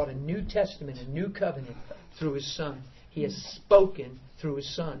spoken, brought a New Testament, a new covenant through His Son. He has spoken through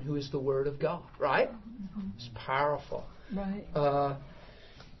His Son, who is the Word of God. Right? It's powerful. Right.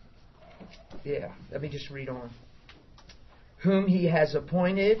 Let me just read on. Whom He has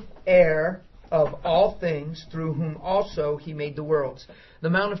appointed heir of all things, through whom also He made the worlds. The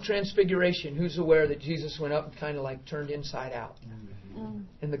Mount of Transfiguration, who's aware that Jesus went up and kind of like turned inside out?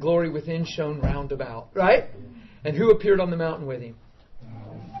 And the glory within shone round about. Right? And who appeared on the mountain with Him?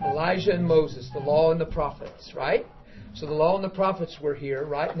 Elijah and Moses, the law and the prophets. Right? So the law and the prophets were here,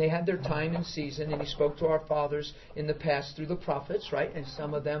 right? And they had their time and season, and He spoke to our fathers in the past through the prophets, right? And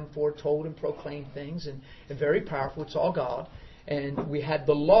some of them foretold and proclaimed things, and very powerful. It's all God. And we had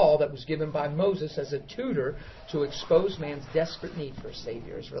the law that was given by Moses as a tutor to expose man's desperate need for a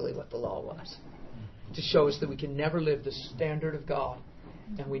Savior, is really what the law was. To show us that we can never live the standard of God,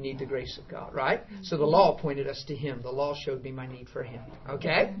 and we need the grace of God, right? So the law pointed us to Him. The law showed me my need for Him.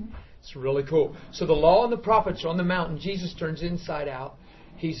 Okay? It's really cool. So the law and the prophets are on the mountain. Jesus turns inside out.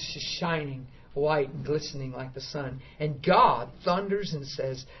 He's shining white and glistening like the sun. And God thunders and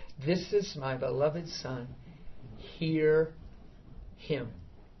says, "This is my beloved Son. Hear Him."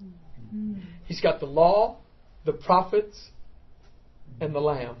 He's got the law, the prophets, and the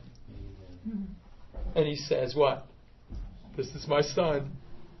Lamb. And He says what? This is my Son.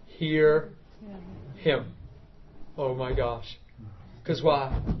 Hear Him. Oh my gosh. Because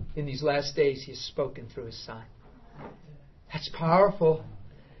why? In these last days He has spoken through His Son. That's powerful.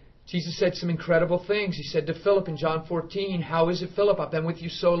 Jesus said some incredible things. He said to Philip in John 14, "How is it, Philip? I've been with you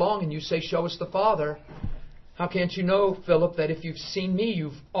so long and you say, 'Show us the Father.' How can't you know, Philip, that if you've seen me,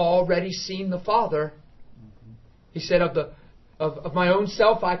 you've already seen the Father?" He said, of my own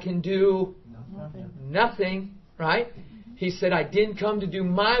self I can do nothing. Right? He said, "I didn't come to do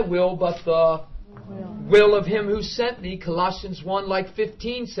my will, but the will of Him who sent me." Colossians 1, like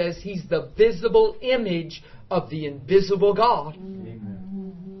 15 says, He's the visible image of the invisible God.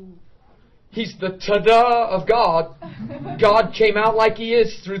 He's the ta-da of God. God came out like He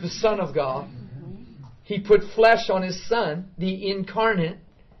is through the Son of God. He put flesh on His Son, the incarnate,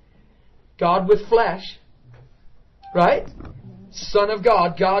 God with flesh. Right? Son of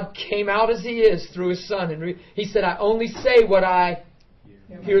God. God came out as He is through His Son. And He said, "I only say what I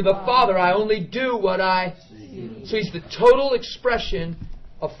hear the Father. I only do what I see." So He's the total expression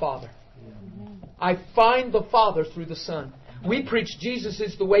of Father. I find the Father through the Son. We preach Jesus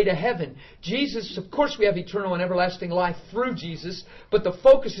is the way to heaven. Jesus, of course we have eternal and everlasting life through Jesus, but the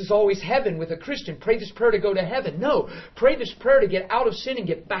focus is always heaven with a Christian. Pray this prayer to go to heaven. No, pray this prayer to get out of sin and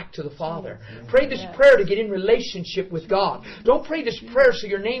get back to the Father. Pray this prayer to get in relationship with God. Don't pray this prayer so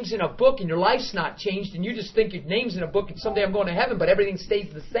your name's in a book and your life's not changed and you just think your name's in a book and someday I'm going to heaven, but everything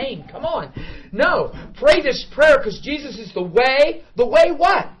stays the same. Come on. No, pray this prayer because Jesus is the way. The way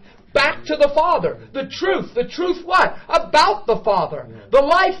what? Back to the Father. The truth what? About the Father. The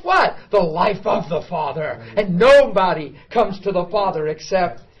life what? The life of the Father. And nobody comes to the Father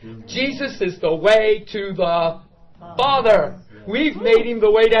except Jesus is the way to the Father. We've made Him the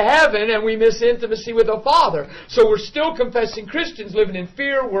way to heaven and we miss intimacy with the Father. So we're still confessing Christians living in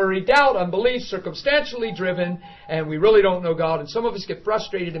fear, worry, doubt, unbelief, circumstantially driven, and we really don't know God. And some of us get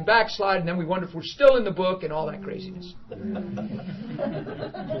frustrated and backslide, and then we wonder if we're still in the book and all that craziness.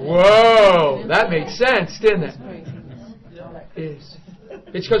 Whoa! That made sense, didn't it? It's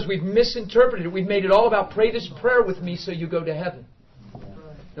because we've misinterpreted it. We've made it all about pray this prayer with me so you go to heaven.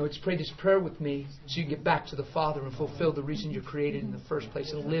 No, it's pray this prayer with me so you can get back to the Father and fulfill the reason you're created in the first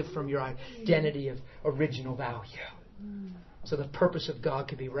place and live from your identity of original value. So the purpose of God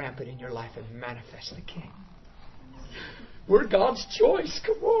can be rampant in your life and manifest the King. We're God's choice.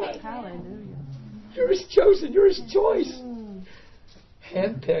 Come on. Hallelujah. You're His chosen. You're His choice.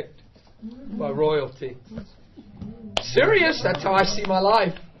 Handpicked by royalty. Serious. That's how I see my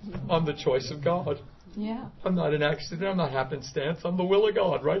life. I'm the choice of God. Yeah. I'm not an accident. I'm not happenstance. I'm the will of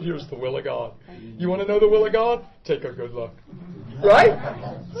God. Right here's the will of God. You want to know the will of God? Take a good look. Right?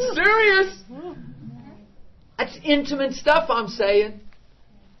 Serious. That's intimate stuff I'm saying.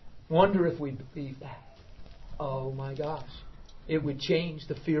 Wonder if we believe that. Oh my gosh. It would change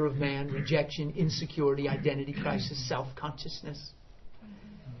the fear of man, rejection, insecurity, identity crisis, self-consciousness.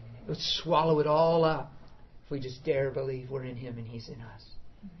 It would swallow it all up if we just dare believe we're in Him and He's in us.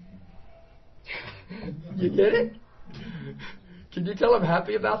 You get it? Can you tell I'm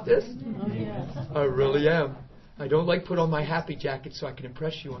happy about this? Oh, yes. I really am. I don't like put on my happy jacket so I can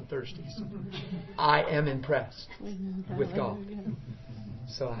impress you on Thursdays. I am impressed with God.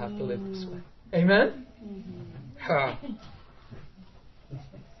 So I have to live this way. Amen? Huh.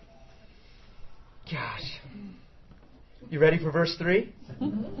 Gosh. You ready for verse 3?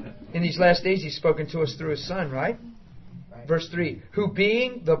 In these last days He's spoken to us through His Son, right? Verse 3. Who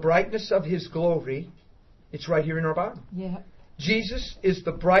being the brightness of His glory, it's right here in our Bible. Yeah. Jesus is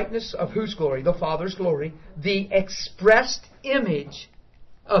the brightness of whose glory? The Father's glory. The expressed image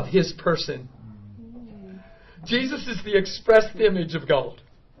of His person. Jesus is the expressed image of God.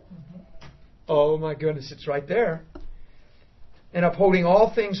 Oh my goodness, it's right there. And upholding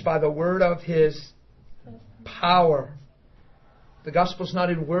all things by the word of His power. The gospel's not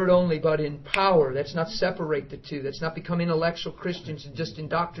in word only, but in power. Let's not separate the two. Let's not become intellectual Christians and just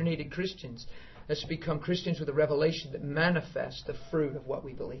indoctrinated Christians. Let's become Christians with a revelation that manifests the fruit of what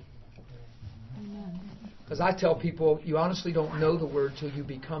we believe. Because I tell people, you honestly don't know the Word till you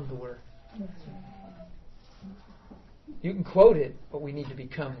become the Word. You can quote it, but we need to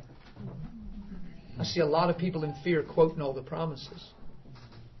become it. I see a lot of people in fear quoting all the promises.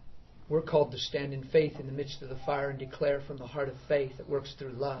 We're called to stand in faith in the midst of the fire and declare from the heart of faith that works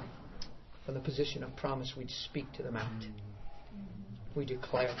through love. From the position of promise, we speak to the mountain. We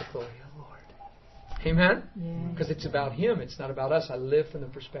declare the glory of the Lord. Amen? Because it's about Him. It's not about us. I live from the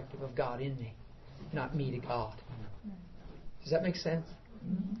perspective of God in me, not me to God. Does that make sense?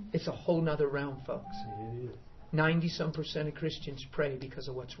 It's a whole nother realm, folks. 90-some% of Christians pray because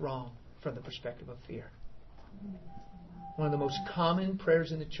of what's wrong from the perspective of fear. One of the most common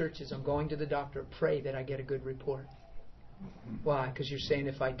prayers in the church is, I'm going to the doctor, pray that I get a good report. Why? Because you're saying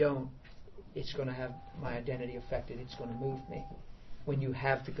if I don't, it's going to have my identity affected. It's going to move me. When you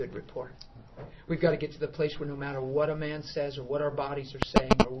have the good report. We've got to get to the place where no matter what a man says or what our bodies are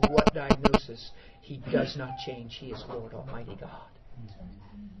saying or what diagnosis, He does not change. He is Lord Almighty God.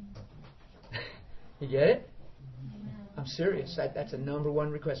 You get it? I'm serious. That's a number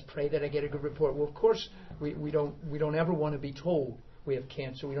one request. Pray that I get a good report. Well, of course, we don't ever want to be told we have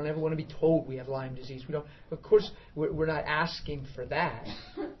cancer. We don't ever want to be told we have Lyme disease. Of course, we're not asking for that.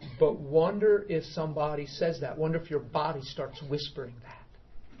 But wonder if somebody says that. Wonder if your body starts whispering that.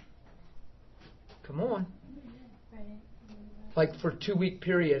 Come on. Like for a 2-week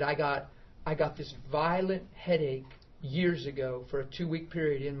period, I got this violent headache years ago for a 2-week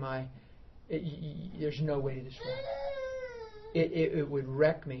period in my. There's no way to describe it. It would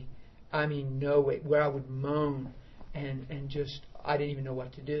wreck me. I mean, no way. Where I would moan and just I didn't even know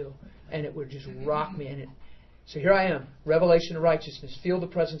what to do, and it would just rock me. So here I am, revelation of righteousness, feel the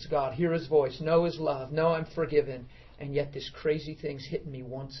presence of God, hear His voice, know His love, know I'm forgiven, and yet this crazy thing's hitting me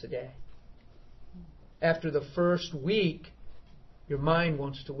once a day. After the first week, your mind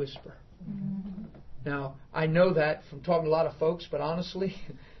wants to whisper. Now, I know that from talking to a lot of folks, but honestly,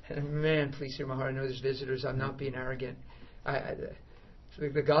 and man, please hear my heart. I know there's visitors. I'm not being arrogant.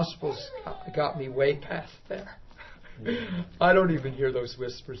 The gospel's got me way past there. I don't even hear those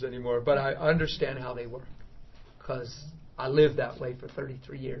whispers anymore, but I understand how they work because I lived that way for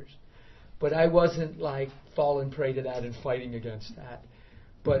 33 years. But I wasn't like falling prey to that and fighting against that.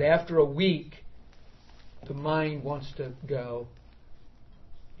 But after a week, the mind wants to go,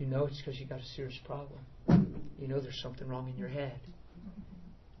 you know it's because you got a serious problem. You know there's something wrong in your head.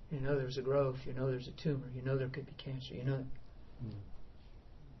 You know there's a growth. You know there's a tumor. You know there could be cancer. You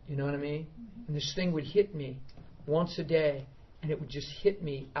know what I mean? And this thing would hit me once a day, and it would just hit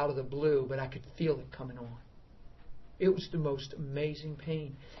me out of the blue, but I could feel it coming on. It was the most amazing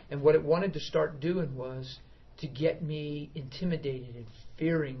pain. And what it wanted to start doing was to get me intimidated and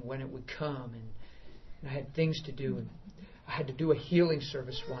fearing when it would come. And I had things to do. And I had to do a healing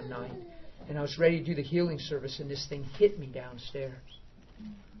service one night. And I was ready to do the healing service, and this thing hit me downstairs.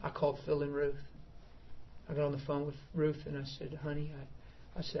 I called Phil and Ruth. I got on the phone with Ruth, and I said, honey,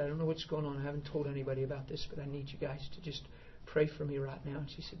 I said, I don't know what's going on. I haven't told anybody about this, but I need you guys to just pray for me right now. And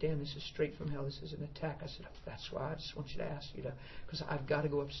she said, Dan, this is straight from hell. This is an attack. I said, that's why I just want you to ask you to, because I've got to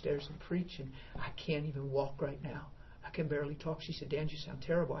go upstairs and preach, and I can't even walk right now. I can barely talk. She said, Dan, you sound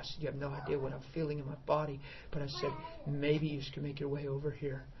terrible. I said, you have no idea what I'm feeling in my body. But I said, maybe you can make your way over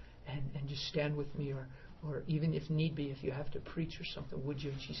here and just stand with me, or even if need be, if you have to preach or something, would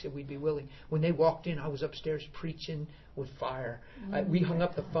you? And she said, we'd be willing. When they walked in, I was upstairs preaching with fire. We hung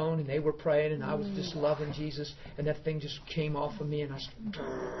up the phone, and they were praying, and I was just loving Jesus, and that thing just came off of me, and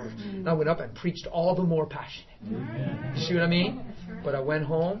I went up and preached all the more passionate. You see what I mean? But I went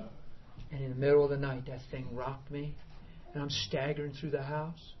home, and in the middle of the night, that thing rocked me, and I'm staggering through the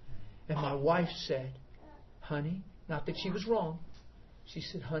house, and my wife said, honey, not that she was wrong, she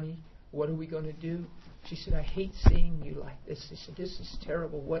said, honey, what are we going to do? She said, I hate seeing you like this. She said, this is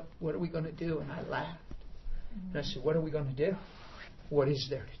terrible. What are we going to do? And I laughed. And I said, what are we going to do? What is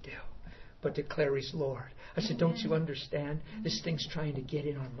there to do but declare He's Lord? I said, don't you understand? This thing's trying to get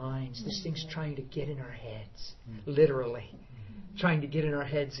in our minds. This thing's trying to get in our heads. Literally. Trying to get in our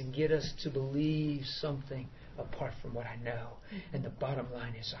heads and get us to believe something apart from what I know. And the bottom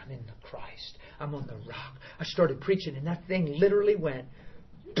line is I'm in the Christ. I'm on the rock. I started preaching, and that thing literally went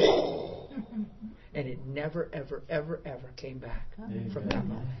and it never, ever, ever, ever came back from that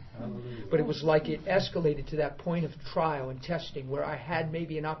moment. But it was like it escalated to that point of trial and testing where I had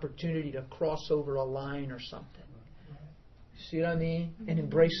maybe an opportunity to cross over a line or something. See what I mean? And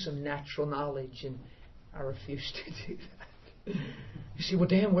embrace some natural knowledge, and I refused to do that. You see, well,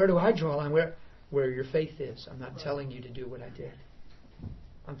 Dan, where do I draw a line? Where your faith is. I'm not telling you to do what I did.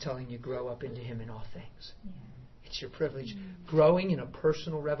 I'm telling you grow up into Him in all things. It's your privilege. Growing in a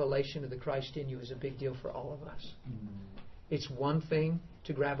personal revelation of the Christ in you is a big deal for all of us. It's one thing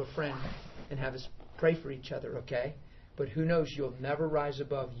to grab a friend and have us pray for each other, okay? But who knows, you'll never rise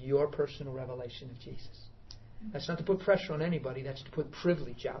above your personal revelation of Jesus. That's not to put pressure on anybody. That's to put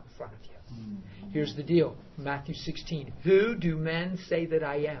privilege out in front of you. Here's the deal. Matthew 16. Who do men say that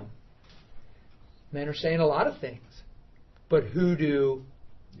I am? Men are saying a lot of things. But who do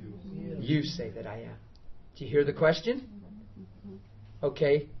you say that I am? Do you hear the question?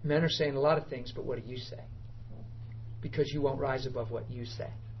 Okay, men are saying a lot of things, but what do you say? Because you won't rise above what you say.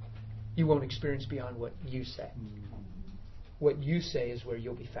 You won't experience beyond what you say. What you say is where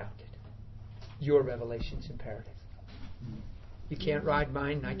you'll be founded. Your revelation's imperative. You can't ride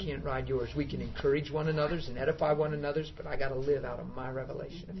mine, and I can't ride yours. We can encourage one another's and edify one another's, but I got to live out of my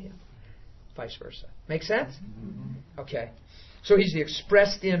revelation of Him. Vice versa. Make sense? Okay. So He's the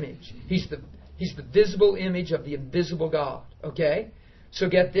expressed image. He's the visible image of the invisible God. Okay? So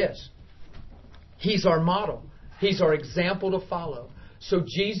get this. He's our model. He's our example to follow. So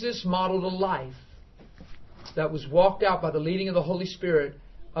Jesus modeled a life that was walked out by the leading of the Holy Spirit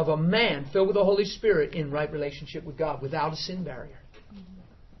of a man filled with the Holy Spirit in right relationship with God without a sin barrier.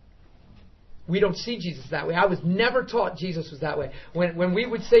 We don't see Jesus that way. I was never taught Jesus was that way. When we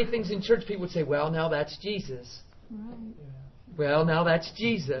would say things in church, people would say, well, now that's Jesus. Well, now that's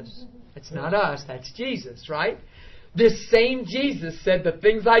Jesus. It's not us. That's Jesus, right? This same Jesus said, the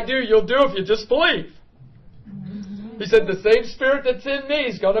things I do, you'll do if you just believe. He said, the same Spirit that's in me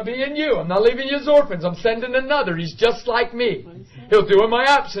is going to be in you. I'm not leaving you as orphans. I'm sending another. He's just like me. He'll do in my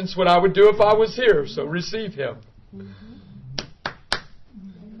absence what I would do if I was here. So receive Him.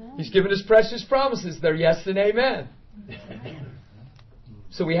 He's given His precious promises. They're yes and amen.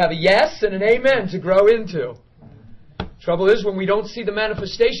 So we have a yes and an amen to grow into. Trouble is, when we don't see the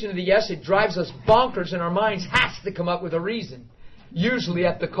manifestation of the yes, it drives us bonkers, and our minds has to come up with a reason. Usually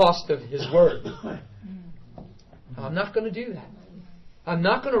at the cost of His Word. I'm not going to do that. I'm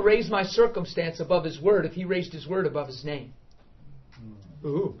not going to raise my circumstance above His Word if He raised His Word above His name.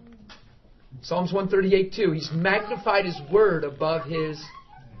 Ooh. Psalms 138:2. He's magnified His Word above His...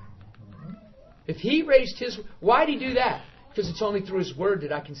 If He raised His... Why'd He do that? Because it's only through His Word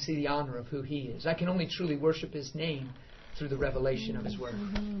that I can see the honor of who He is. I can only truly worship His name through the revelation of His Word.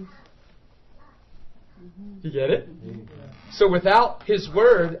 You get it? So without His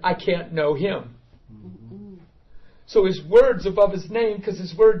Word, I can't know Him. So His Word's above His name because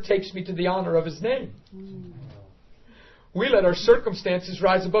His Word takes me to the honor of His name. We let our circumstances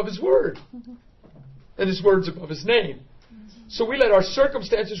rise above His Word. And His Word's above His name. So we let our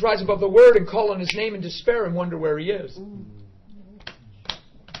circumstances rise above the Word and call on His name in despair and wonder where He is.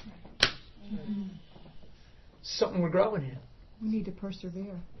 Something we're growing in. We need to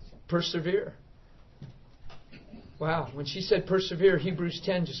persevere. Persevere. Wow. When she said persevere, Hebrews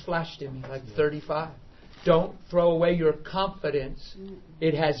 10 just flashed in me like 35. Don't throw away your confidence.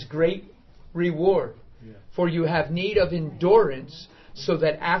 It has great reward. For you have need of endurance so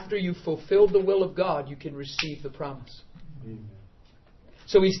that after you fulfill the will of God, you can receive the promise.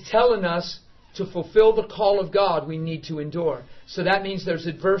 So He's telling us to fulfill the call of God, we need to endure. So that means there's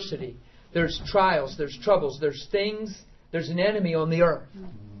adversity, there's trials, there's troubles, there's things, there's an enemy on the earth.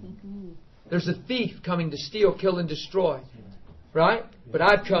 There's a thief coming to steal, kill, and destroy. Right? But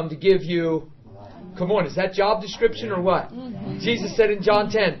I've come to give you... Come on, is that job description or what? Jesus said in John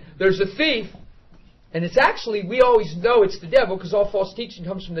 10, there's a thief, and it's actually, we always know it's the devil because all false teaching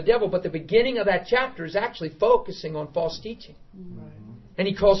comes from the devil, but the beginning of that chapter is actually focusing on false teaching. And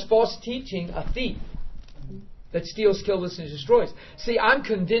He calls false teaching a thief that steals, kills, and destroys. See, I'm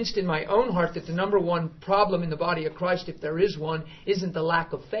convinced in my own heart that the number one problem in the body of Christ, if there is one, isn't the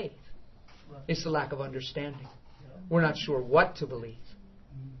lack of faith. It's the lack of understanding. We're not sure what to believe.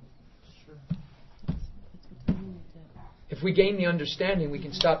 If we gain the understanding, we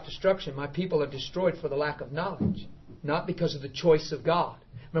can stop destruction. My people are destroyed for the lack of knowledge, not because of the choice of God.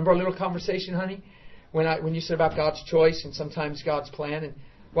 Remember our little conversation, honey? When you said about God's choice and sometimes God's plan. And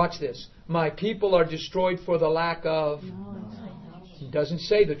watch this. My people are destroyed for the lack of... He doesn't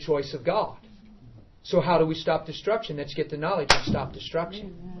say the choice of God. So how do we stop destruction? Let's get the knowledge and stop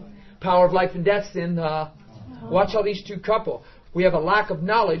destruction. Power of life and death's in the... Watch how these two couple. We have a lack of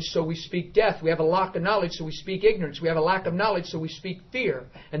knowledge, so we speak death. We have a lack of knowledge, so we speak ignorance. We have a lack of knowledge, so we speak fear.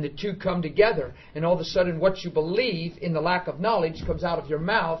 And the two come together. And all of a sudden, what you believe in the lack of knowledge comes out of your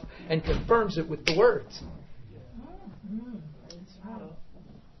mouth and confirms it with the words.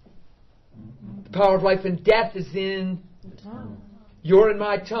 The power of life and death is in your and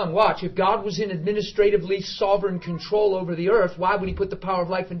my tongue. Watch, if God was in administratively sovereign control over the earth, why would He put the power of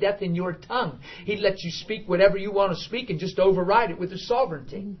life and death in your tongue? He'd let you speak whatever you want to speak and just override it with His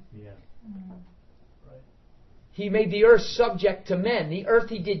sovereignty. He made the earth subject to men. The earth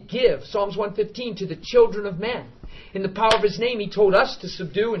He did give, Psalms 115, to the children of men. In the power of His name, He told us to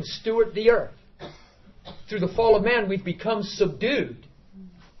subdue and steward the earth. Through the fall of man, we've become subdued.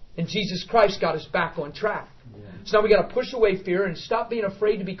 And Jesus Christ got us back on track. So now we got to push away fear and stop being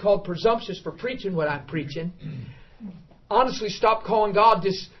afraid to be called presumptuous for preaching what I'm preaching. Honestly, stop calling God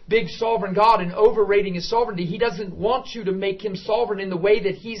this big sovereign God and overrating His sovereignty. He doesn't want you to make Him sovereign in the way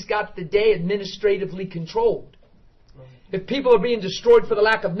that He's got the day administratively controlled. If people are being destroyed for the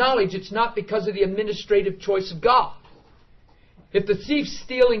lack of knowledge, it's not because of the administrative choice of God. If the thief's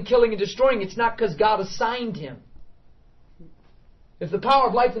stealing, killing, and destroying, it's not because God assigned him. If the power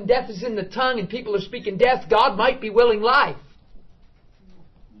of life and death is in the tongue and people are speaking death, God might be willing life.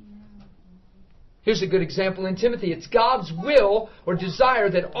 Here's a good example in Timothy. It's God's will or desire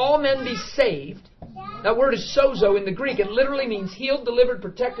that all men be saved. That word is sozo in the Greek. It literally means healed, delivered,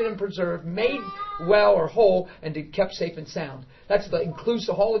 protected, and preserved, made well or whole, and kept safe and sound. That's the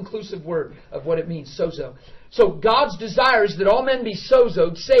all-inclusive word of what it means, sozo. So God's desire is that all men be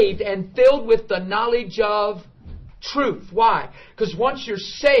sozoed, saved, and filled with the knowledge of truth. Why? Because once you're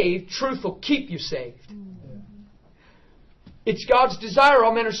saved, truth will keep you saved. It's God's desire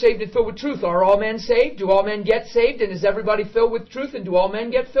all men are saved and filled with truth. Are all men saved? Do all men get saved? And is everybody filled with truth? And do all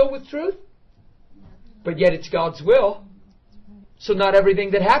men get filled with truth? But yet it's God's will. So not everything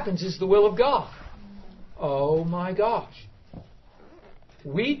that happens is the will of God. Oh my gosh.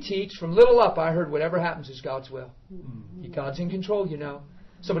 We teach from little up, I heard whatever happens is God's will. God's in control, you know.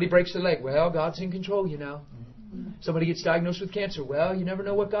 Somebody breaks their leg. Well, God's in control, you know. Somebody gets diagnosed with cancer. Well, you never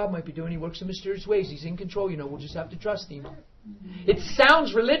know what God might be doing. He works in mysterious ways. He's in control, you know. We'll just have to trust Him. It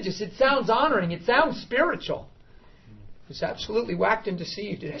sounds religious. It sounds honoring. It sounds spiritual. It's absolutely whacked and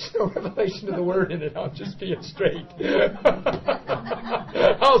deceived. It has no revelation of the Word in it. I'm just being straight.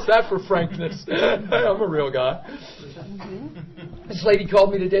 How's that for frankness? I'm a real guy. This lady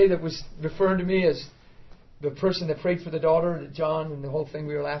called me today that was referring to me as the person that prayed for the daughter, John, and the whole thing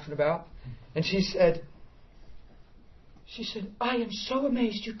we were laughing about. And she said, I am so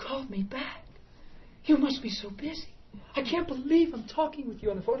amazed you called me back. You must be so busy. I can't believe I'm talking with you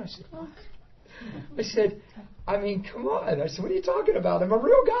on the phone. I said, what? I said, I mean, come on. I said, what are you talking about? I'm a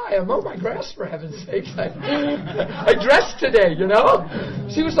real guy. I mow my grass, for heaven's sake. I dressed today, you know.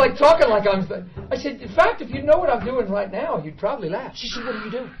 She was like talking like I said, in fact, if you know what I'm doing right now, you'd probably laugh. She said, what are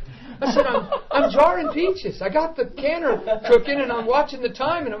you doing? I said, I'm jarring peaches. I got the canner cooking and I'm watching the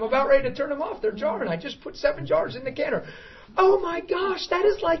time and I'm about ready to turn them off. They're jarring. I just put 7 jars in the canner. Oh my gosh, that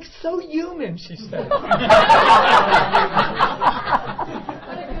is like so human, she said. That's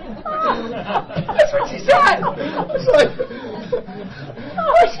what she said. I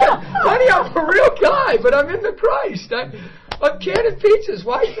said, honey, I'm a real guy, but I'm in the Christ. I'm canning peaches.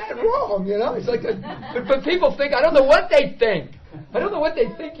 Why is that wrong? You know, it's like, but people think, I don't know what they think. I don't know what they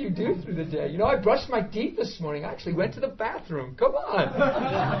think you do through the day. You know, I brushed my teeth this morning. I actually went to the bathroom. Come on.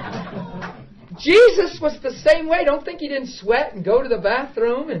 Jesus was the same way. Don't think He didn't sweat and go to the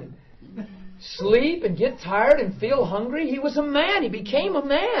bathroom and sleep and get tired and feel hungry. He was a man. He became a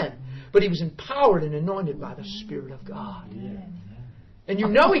man. But He was empowered and anointed by the Spirit of God. And you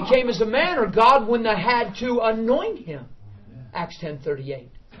know He came as a man, or God wouldn't have had to anoint Him. Acts 10:38.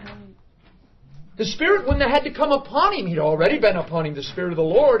 The Spirit wouldn't have had to come upon Him. He'd already been upon Him, the Spirit of the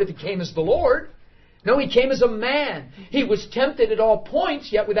Lord, if He came as the Lord. No, He came as a man. He was tempted at all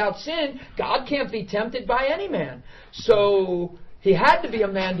points, yet without sin. God can't be tempted by any man. So He had to be a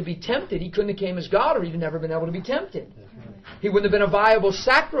man to be tempted. He couldn't have came as God, or He'd never been able to be tempted. He wouldn't have been a viable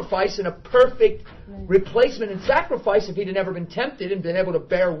sacrifice and a perfect replacement and sacrifice if He'd have never been tempted and been able to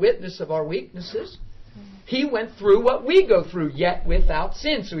bear witness of our weaknesses. He went through what we go through, yet without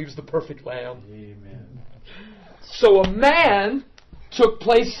sin. So He was the perfect Lamb. Amen. So a man took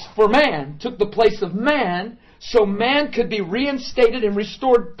the place of man, so man could be reinstated and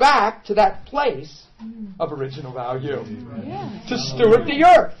restored back to that place of original value. Yeah. To steward the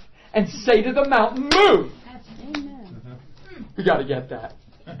earth and say to the mountain, move. We got to get that.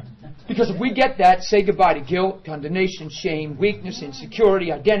 Because if we get that, say goodbye to guilt, condemnation, shame, weakness,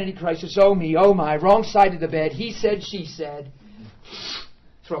 insecurity, identity crisis, oh me, oh my, wrong side of the bed, he said, she said.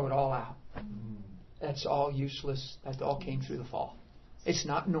 Throw it all out. That's all useless. That all came through the fall. It's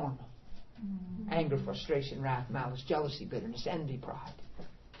not normal. Anger, frustration, wrath, malice, jealousy, bitterness, envy, pride.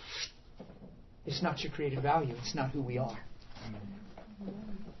 It's not your created value. It's not who we are.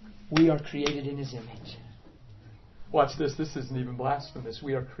 We are created in His image. Watch this. This isn't even blasphemous.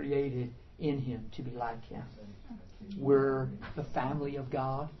 We are created in Him to be like Him. We're the family of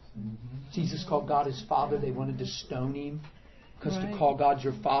God. Jesus called God His Father. They wanted to stone Him. Because to call God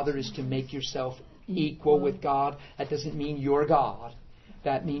your Father is to make yourself equal with God. That doesn't mean you're God.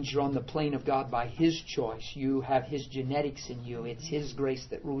 That means you're on the plane of God by His choice. You have His genetics in you. It's His grace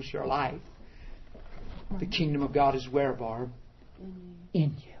that rules your life. The kingdom of God is where, Barb?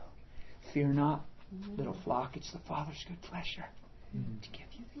 In you. Fear not, little flock. It's the Father's good pleasure to give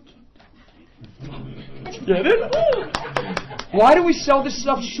you the kingdom. Get it? Why do we sell this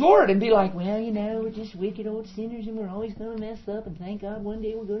stuff short and be like, well, you know, we're just wicked old sinners and we're always going to mess up, and thank God one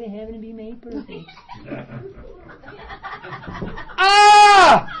day we'll go to heaven and be made perfect.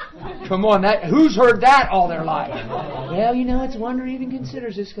 Come on, who's heard that all their life? Well, you know, it's a wonder He even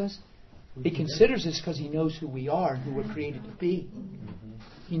considers this, because He considers this because He knows who we are and who we're created to be.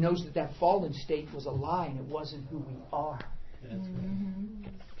 He knows that fallen state was a lie and it wasn't who we are.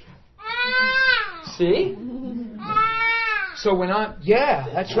 See? So when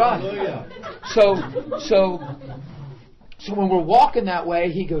that's right. So when we're walking that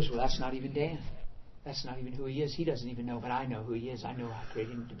way, He goes, well, that's not even Dan. That's not even who he is. He doesn't even know, but I know who he is. I know how I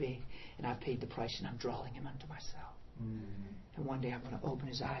created him to be. And I've paid the price, and I'm drawing him unto myself. And one day I'm going to open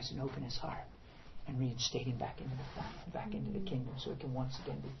his eyes and open his heart and reinstate him back into the family, back into the kingdom, so he can once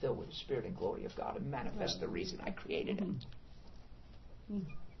again be filled with the Spirit and glory of God and manifest the reason I created him.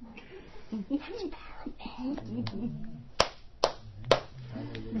 That's powerful.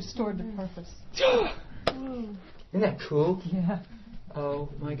 Restored to purpose. Isn't that cool? Yeah. Oh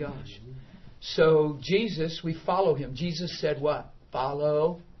my gosh. So Jesus, we follow him. Jesus said what?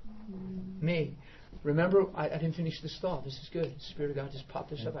 Follow me. Remember, I didn't finish this thought. This is good. The Spirit of God just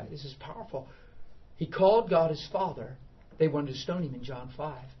popped this up. This is powerful. He called God his Father. They wanted to stone him in John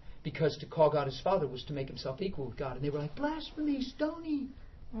 5. Because to call God his Father was to make himself equal with God. And they were like, blasphemy, stone him.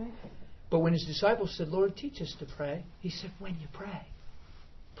 Right. But when his disciples said, Lord, teach us to pray, he said, when you pray,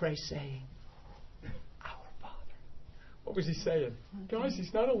 pray saying, our Father. What was he saying? Guys,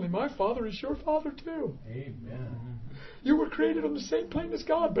 he's not only my Father, he's your Father too. Amen. You were created on the same plane as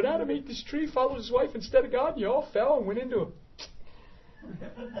God, but Adam ate this tree, followed his wife instead of God, and you all fell and went into him.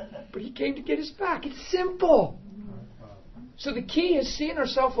 But he came to get us back. It's simple. So the key is seeing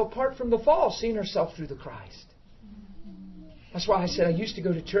ourselves apart from the fall, seeing ourselves through the Christ. That's why I said I used to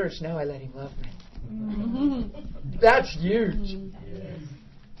go to church, now I let him love me. That's huge.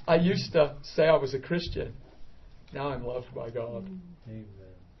 I used to say I was a Christian. Now I'm loved by God. Amen.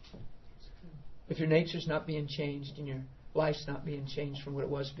 If your nature's not being changed and your life's not being changed from what it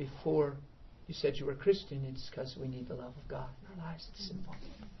was before you said you were a Christian, it's because we need the love of God in our lives. It's simple.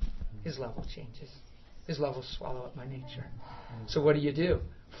 His love will change us. His love will swallow up my nature. So what do?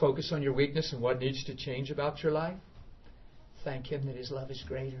 Focus on your weakness and what needs to change about your life. Thank him that his love is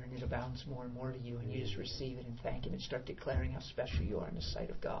greater and it abounds more and more to you, and you just receive it and thank him and start declaring how special you are in the sight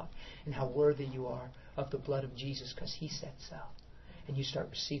of God and how worthy you are of the blood of Jesus because he said so. And you start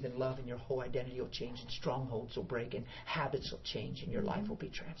receiving love and your whole identity will change and strongholds will break and habits will change and your life will be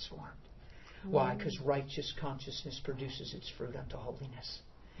transformed. Why? Because righteous consciousness produces its fruit unto holiness.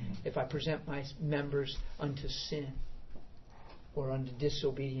 If I present my members unto sin or unto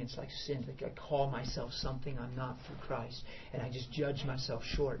disobedience like sin, like I call myself something I'm not through Christ, and I just judge myself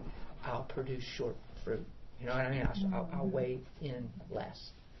short, I'll produce short fruit. You know what I mean? I'll weigh in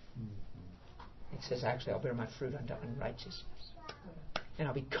less. It says, actually, I'll bear my fruit unto unrighteousness. And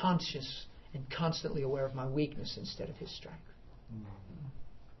I'll be conscious and constantly aware of my weakness instead of His strength.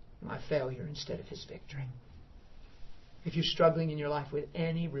 My failure instead of His victory. If you're struggling in your life with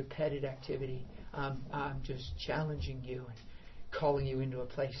any repeated activity, I'm just challenging you and calling you into a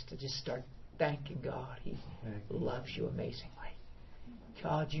place to just start thanking God. He loves you amazingly.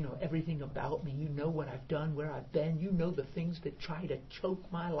 God, you know everything about me. You know what I've done, where I've been. You know the things that try to choke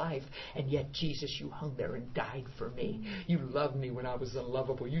my life. And yet, Jesus, you hung there and died for me. You loved me when I was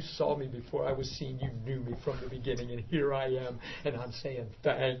unlovable. You saw me before I was seen. You knew me from the beginning. And here I am. And I'm saying,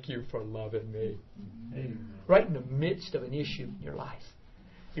 thank you for loving me. Amen. Right in the midst of an issue in your life,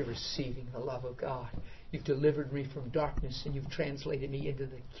 you're receiving the love of God. You've delivered me from darkness and you've translated me into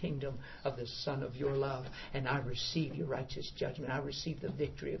the kingdom of the Son of your love. And I receive your righteous judgment. I receive the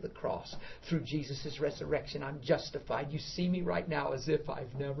victory of the cross. Through Jesus' resurrection, I'm justified. You see me right now as if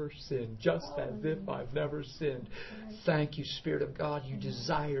I've never sinned. Just as if I've never sinned. Thank you, Spirit of God. You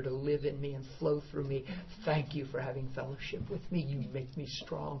desire to live in me and flow through me. Thank you for having fellowship with me. You make me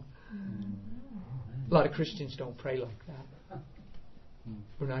strong. A lot of Christians don't pray like that.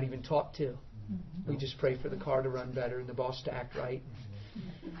 We're not even taught to. We just pray for the car to run better and the boss to act right.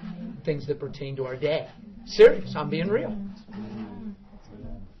 Things that pertain to our day. Serious, I'm being real.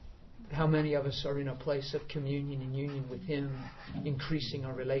 How many of us are in a place of communion and union with Him, increasing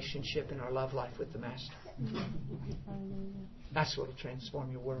our relationship and our love life with the Master? That's what will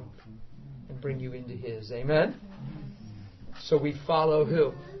transform your world and bring you into His. Amen? So we follow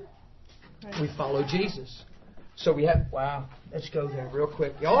who? We follow Jesus. So we have, wow, let's go there real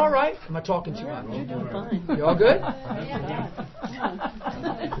quick. Y'all all right? Am I talking too much? You're doing fine. Y'all good?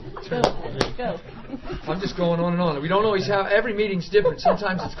 Go. I'm just going on and on. We don't always have, every meeting's different.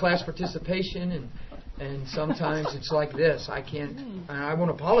 Sometimes it's class participation and sometimes it's like this. I can't, and I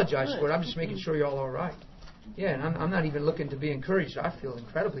won't apologize for it. I'm just making sure you're all all right. Yeah, and I'm not even looking to be encouraged. I feel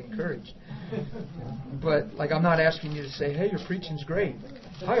incredibly encouraged. But, like, I'm not asking you to say, hey, your preaching's great.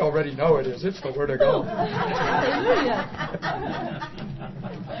 I already know it is. It's the Word of God.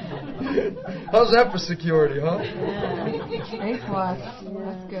 How's that for security, huh? A+.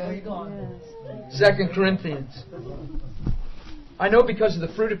 That's good. 2 Corinthians. I know because of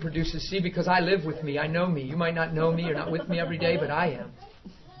the fruit it produces. See, because I live with me. I know me. You might not know me. You're not with me every day, but I am.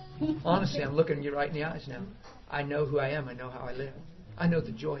 Honestly, I'm looking you right in the eyes now. I know who I am. I know how I live. I know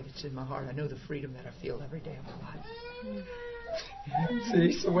the joy that's in my heart. I know the freedom that I feel every day of my life.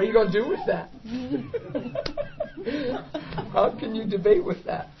 See, so what are you going to do with that? How can you debate with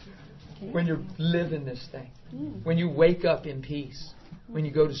that when you're living this thing? When you wake up in peace? When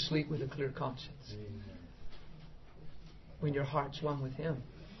you go to sleep with a clear conscience? When your heart's one with Him?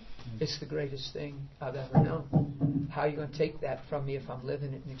 It's the greatest thing I've ever known. How are you going to take that from me if I'm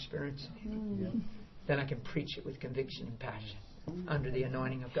living it and experiencing it? Then I can preach it with conviction and passion under the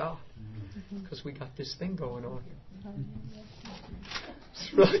anointing of God. Because we got this thing going on here.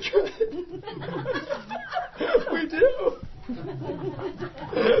 It's really good. We do.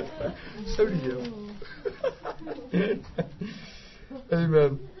 So do you.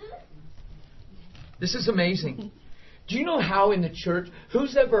 Amen. This is amazing. Do you know how in the church,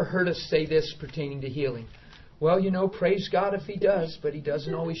 who's ever heard us say this pertaining to healing? Well, you know, praise God if He does, but He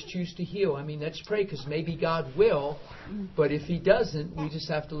doesn't always choose to heal. I mean, let's pray because maybe God will, but if He doesn't, we just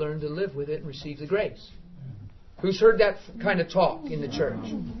have to learn to live with it and receive the grace. Who's heard that kind of talk in the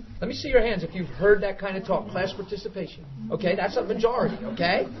church? Let me see your hands if you've heard that kind of talk. Class participation. Okay, that's a majority,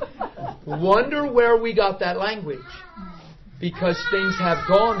 okay? Wonder where we got that language. Because things have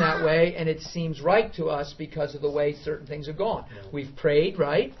gone that way, and it seems right to us because of the way certain things have gone. We've prayed,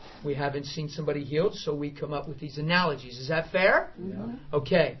 right? We haven't seen somebody healed, so we come up with these analogies. Is that fair? Yeah.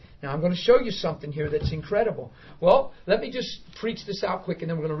 Okay. Now I'm going to show you something here that's incredible. Well, let me just preach this out quick, and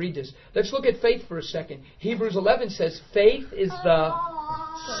then we're going to read this. Let's look at faith for a second. Hebrews 11 says, faith is the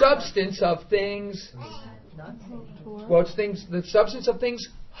substance of things. Well, it's things, the substance of things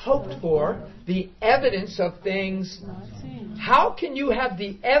hoped for, the evidence of things. How can you have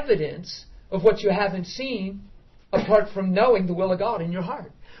the evidence of what you haven't seen apart from knowing the will of God in your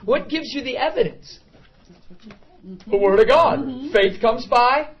heart? What gives you the evidence? The Word of God. Faith comes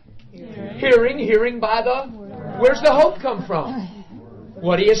by hearing, hearing by the... Where's the hope come from?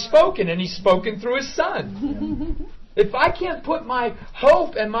 What He has spoken, and He's spoken through His Son. If I can't put my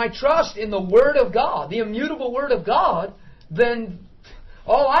hope and my trust in the Word of God, the immutable Word of God, then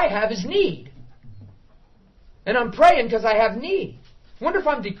All I have is need. And I'm praying because I have need. I wonder if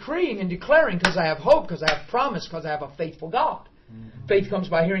I'm decreeing and declaring because I have hope, because I have promise, because I have a faithful God. Faith comes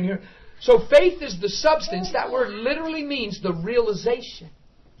by hearing. So faith is the substance. That word literally means the realization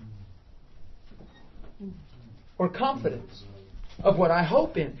or confidence of what I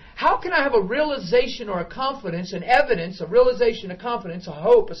hope in. How can I have a realization or a confidence, an evidence, a realization, a confidence, a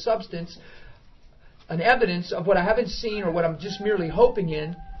hope, a substance, an evidence of what I haven't seen or what I'm just merely hoping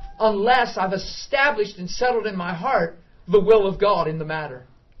in, unless I've established and settled in my heart the will of God in the matter?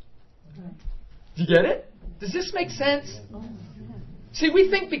 Do you get it? Does this make sense? See, we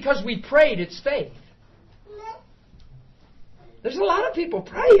think because we prayed it's faith. There's a lot of people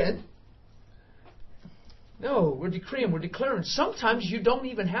praying. No, we're decreeing, we're declaring. Sometimes you don't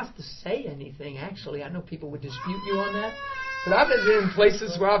even have to say anything, actually. I know people would dispute you on that. But I've been in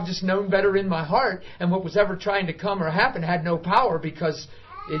places where I've just known better in my heart, and what was ever trying to come or happen had no power because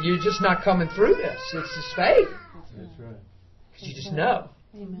you're just not coming through this. It's just faith. That's right. Because you just know.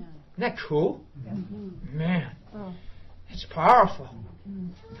 Amen. Isn't that cool? Mm-hmm. Man, Oh. it's powerful.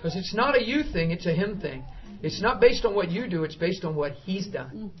 Because it's not a you thing, it's a Him thing. It's not based on what you do, it's based on what He's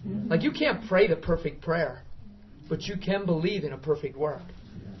done. Mm-hmm. Like you can't pray the perfect prayer, but you can believe in a perfect work.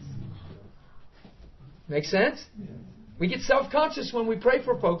 Make sense? We get self-conscious when we pray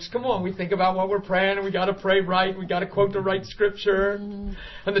for folks. Come on, we think about what we're praying, and we got to pray right. We got to quote the right scripture. And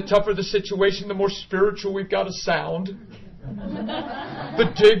the tougher the situation, the more spiritual we've got to sound.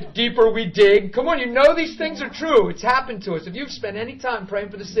 The deeper we dig. Come on, you know these things are true. It's happened to us. If you've spent any time praying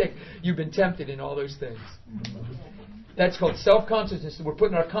for the sick, you've been tempted in all those things. That's called self-consciousness. We're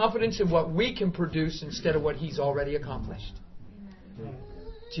putting our confidence in what we can produce instead of what He's already accomplished.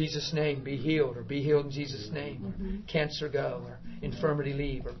 Jesus' name, be healed, or be healed in Jesus' name, or cancer go, or infirmity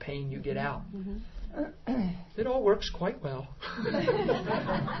leave, or pain you get out. It all works quite well.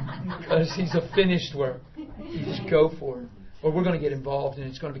 Because He's a finished work. You just go for it. Or we're going to get involved and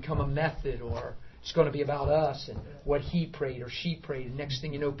it's going to become a method, or it's going to be about us and what he prayed or she prayed. And next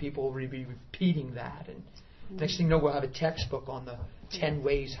thing you know, people will be repeating that. And next thing you know, we'll have a textbook on the 10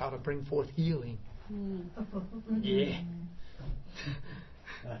 ways how to bring forth healing. Yeah.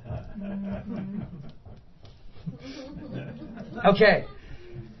 Okay.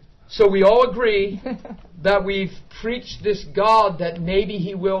 So we all agree that we've preached this God that maybe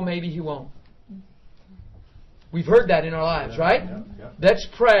He will, maybe He won't. We've heard that in our lives, right? Let's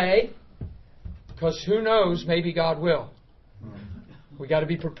pray, because who knows, maybe God will. We got to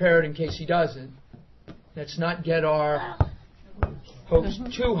be prepared in case He doesn't. Let's not get our hopes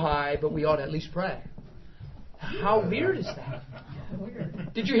too high, but we ought to at least pray. How weird is that?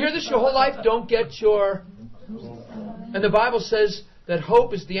 Did you hear this your whole life? Don't get your... And the Bible says that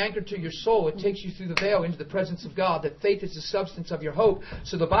hope is the anchor to your soul. It takes you through the veil into the presence of God. That faith is the substance of your hope.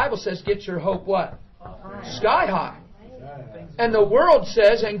 So the Bible says get your hope what? Sky high. And the world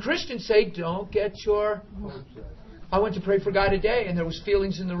says, and Christians say, don't get your... I went to pray for a guy today, and there was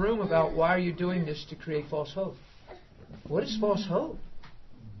feelings in the room about, why are you doing this to create false hope? What is false hope?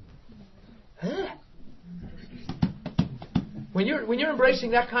 Huh? When you're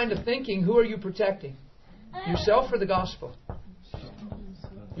embracing that kind of thinking, who are you protecting? Yourself or the gospel?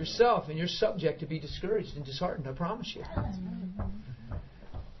 Yourself, and you're subject to be discouraged and disheartened, I promise you.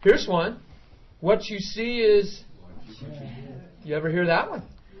 Here's one. What you see is... You ever hear that one?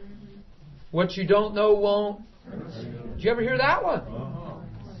 What you don't know won't... Did you ever hear that one?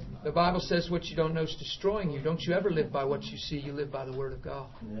 The Bible says what you don't know is destroying you. Don't you ever live by what you see. You live by the Word of God.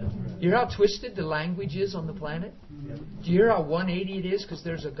 You hear how twisted the language is on the planet? Do you hear how 180 it is? Because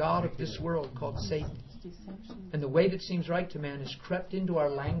there's a God of this world called Satan. And the way that seems right to man has crept into our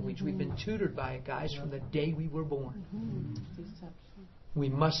language. We've been tutored by it, guys, from the day we were born. We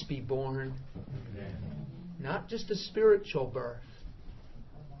must be born, not just a spiritual birth,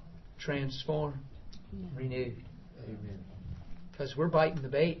 transformed, renewed. Because we're biting the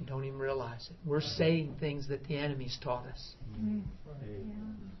bait and don't even realize it. We're saying things that the enemy's taught us.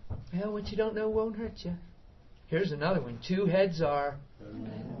 Well, what you don't know won't hurt you. Here's another one. 2 heads are...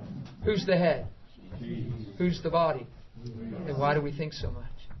 Who's the head? Who's the body? And why do we think so much?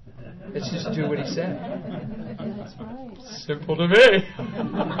 Let's just do what He said. That's right. Simple to me.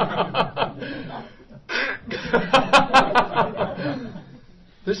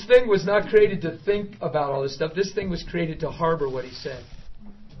 This thing was not created to think about all this stuff. This thing was created to harbor what He said.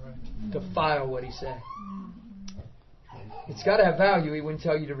 To file what He said. It's got to have value. He wouldn't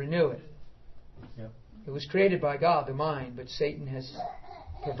tell you to renew it. It was created by God, the mind, but Satan has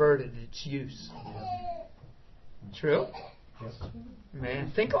perverted its use. True?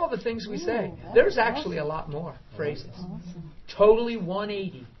 Man, think all the things we say. There's actually a lot more phrases. Totally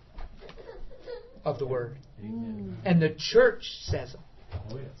 180 of the Word. And the church says them.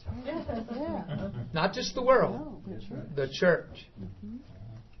 Not just the world. The church.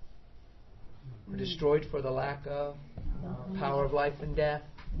 We're destroyed for the lack of power of life and death.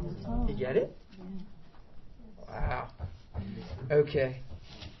 You get it? Wow. Okay.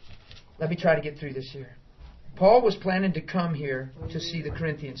 Let me try to get through this here. Paul was planning to come here to see the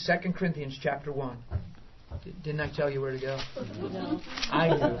Corinthians. 2 Corinthians chapter 1. Didn't I tell you where to go? No.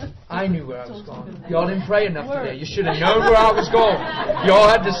 I knew where I was going. Y'all didn't pray enough today. You should have known where I was going. Y'all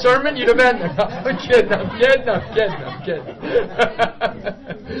had discernment, you'd have been there. I'm kidding.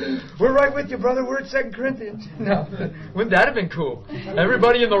 We're right with you, brother. We're at 2 Corinthians. No. Wouldn't that have been cool?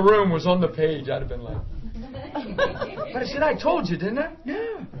 Everybody in the room was on the page. I'd have been like... But I said, I told you, didn't I?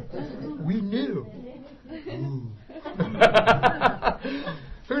 Yeah. We knew.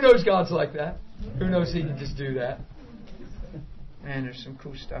 Who knows God's like that? Who knows He can just do that? Man, there's some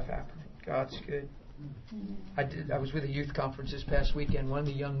cool stuff happening. God's good. I was with a youth conference this past weekend. One of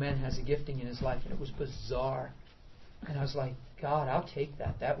the young men has a gifting in his life, and it was bizarre. And I was like, God, I'll take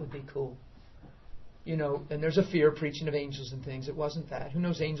that. That would be cool. You know, and there's a fear preaching of angels and things. It wasn't that. Who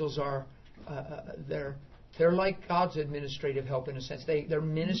knows? Angels are they're like God's administrative help in a sense. They're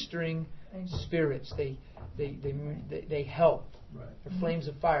ministering spirits. They help. Right. They're flames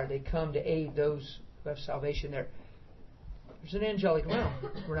of fire. They come to aid those who have salvation. There's an angelic realm.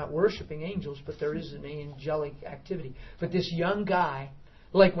 We're not worshiping angels, but there is an angelic activity. But this young guy,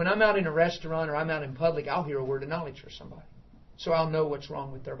 like when I'm out in a restaurant or I'm out in public, I'll hear a word of knowledge for somebody. So I'll know what's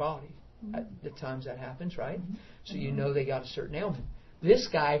wrong with their body. At the times that happens, right? So you know they got a certain ailment. This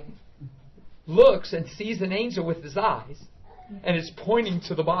guy looks and sees an angel with his eyes, and it's pointing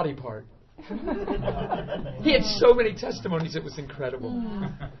to the body part. He had so many testimonies, it was incredible.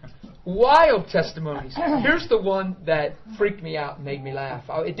 Wild testimonies. Here's the one that freaked me out and made me laugh.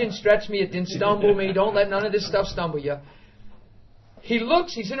 It didn't stretch me, it didn't stumble me. Don't let none of this stuff stumble you. He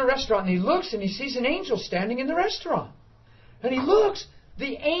looks, he's in a restaurant, and he looks and he sees an angel standing in the restaurant. And he looks,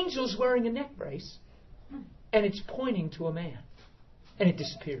 the angel's wearing a neck brace, and it's pointing to a man. And it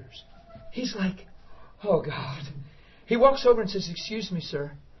disappears. He's like, oh God. He walks over and says, excuse me,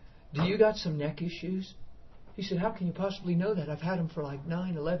 sir. Do you got some neck issues? He said, how can you possibly know that? I've had them for like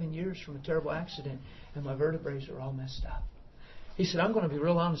 9, 11 years from a terrible accident, and my vertebrae are all messed up. He said, I'm going to be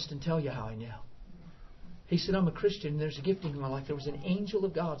real honest and tell you how I know. He said, I'm a Christian, and there's a gifting in my life. There was an angel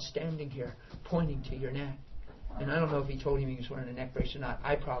of God standing here pointing to your neck. And I don't know if he told him he was wearing a neck brace or not.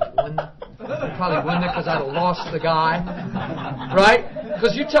 I probably wouldn't. Because I'd have lost the guy. Right?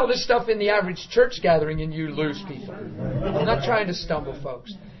 Because you tell this stuff in the average church gathering and you lose people. I'm not trying to stumble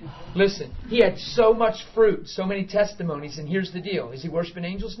folks. Listen, he had so much fruit, so many testimonies, and here's the deal. Is he worshiping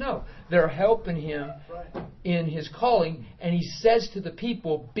angels? No. They're helping him in his calling, and he says to the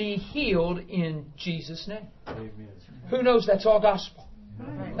people, be healed in Jesus' name. Amen. Who knows that's all gospel?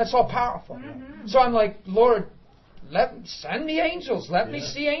 That's all powerful. So I'm like, Lord, send the angels. Let me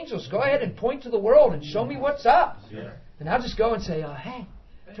see angels. Go ahead and point to the world and show me what's up. Yeah. And I'll just go and say, hey,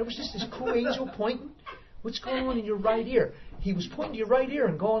 there was just this cool angel pointing. What's going on in your right ear? He was pointing to your right ear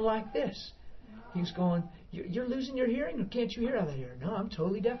and going like this. He was going, you're losing your hearing, or can't you hear out of that ear? No, I'm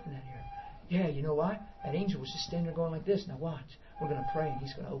totally deaf in that ear. Yeah, you know why? That angel was just standing there going like this. Now watch. We're going to pray and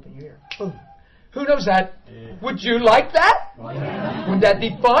he's going to open your ear. Boom. Who knows that? Yeah. Would you like that? Yeah. Wouldn't that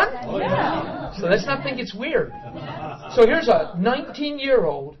be fun? Yeah. So let's not think it's weird. So here's a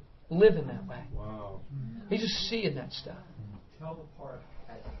 19-year-old living that way. Wow. He's just seeing that stuff. Tell the part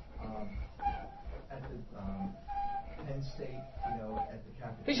at the Penn State, at the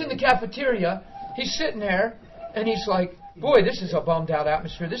cafeteria. He's in the cafeteria. He's sitting there, and he's like, boy, this is a bummed-out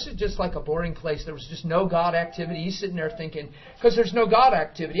atmosphere. This is just like a boring place. There was just no God activity. He's sitting there thinking, because there's no God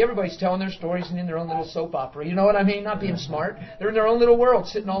activity. Everybody's telling their stories and in their own little soap opera. You know what I mean? Not being smart. They're in their own little world,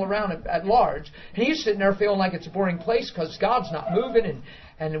 sitting all around at large. And he's sitting there feeling like it's a boring place because God's not moving,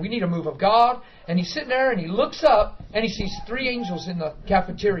 and we need a move of God. And he's sitting there, and he looks up, and he sees 3 angels in the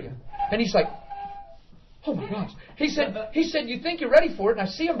cafeteria. And he's like, oh my gosh. He said, you think you're ready for it, and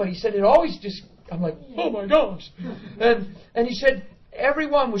I see him, but he said, it always just... I'm like, oh my gosh. And he said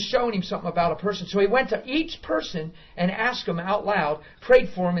everyone was showing him something about a person. So he went to each person and asked them out loud, prayed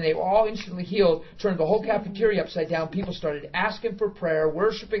for them, and they were all instantly healed, turned the whole cafeteria upside down. People started asking for prayer,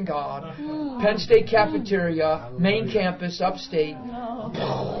 worshiping God. Penn State cafeteria, main campus, upstate.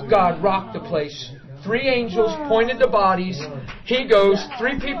 God rocked the place. 3 angels pointed the bodies. He goes,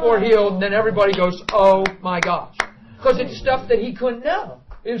 3 people are healed, and then everybody goes, oh my gosh. Because it's stuff that he couldn't know.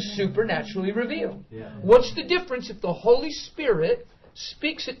 It was supernaturally revealed. What's the difference if the Holy Spirit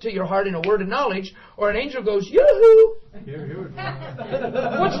speaks it to your heart in a word of knowledge, or an angel goes, yoo-hoo?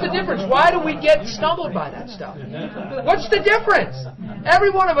 What's the difference? Why do we get stumbled by that stuff? What's the difference? Every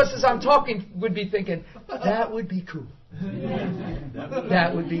one of us, as I'm talking, would be thinking, that would be cool.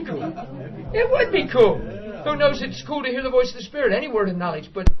 That would be cool. It would be cool. Who knows it's cool to hear the voice of the Spirit, any word of knowledge,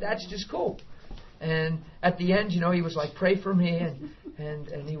 but that's just cool. And at the end, he was like, pray for me,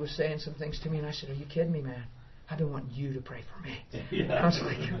 and he was saying some things to me, and I said, are you kidding me, man? I've been wanting you to pray for me. I was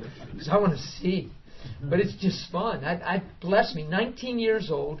like, because I want to see. But it's just fun. I bless me, 19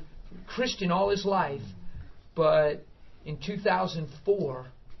 years old, Christian all his life, but in 2004,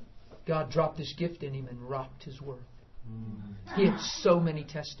 God dropped this gift in him and rocked his world. He had so many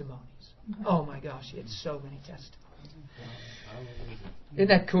testimonies. Oh my gosh, he had so many testimonies. Isn't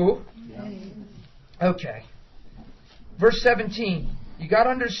that cool? Okay. Verse 17. You got to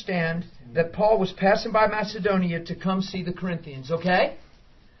understand that Paul was passing by Macedonia to come see the Corinthians, okay?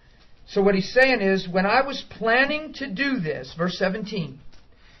 So what he's saying is, when I was planning to do this, verse 17,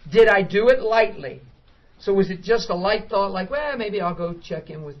 did I do it lightly? So was it just a light thought like, well, maybe I'll go check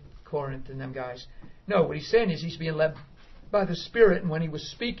in with Corinth and them guys? No, what he's saying is he's being led by the Spirit, and when he was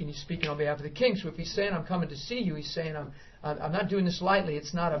speaking, he's speaking on behalf of the king. So if he's saying, I'm coming to see you, he's saying, I'm not doing this lightly.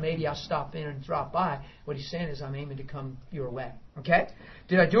 It's not a maybe I'll stop in and drop by. What he's saying is I'm aiming to come your way. Okay?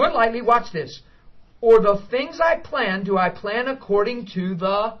 Did I do it lightly? Watch this. Or the things I plan, do I plan according to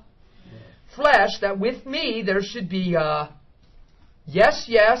the flesh, that with me there should be yes,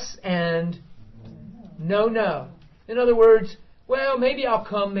 yes, and no, no. In other words, well, maybe I'll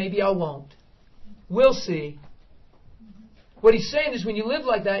come, maybe I won't. We'll see. What he's saying is when you live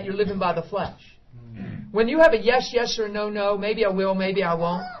like that, you're living by the flesh. When you have a yes, yes, or no, no, maybe I will, maybe I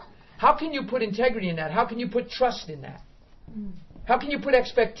won't, how can you put integrity in that? How can you put trust in that? How can you put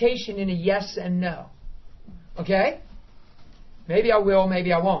expectation in a yes and no? Okay? Maybe I will,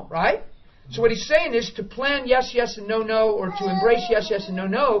 maybe I won't, right? So what he's saying is to plan yes, yes, and no, no, or to embrace yes, yes, and no,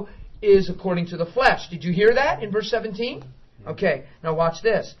 no, is according to the flesh. Did you hear that in verse 17? Okay, now watch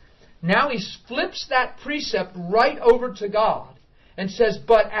this. Now he flips that precept right over to God and says,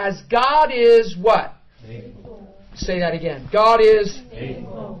 but as God is what? Faithful. Say that again. God is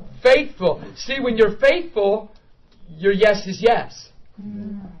faithful. Faithful. See, when you're faithful, your yes is yes.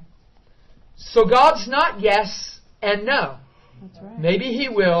 So God's not yes and no. That's right. Maybe He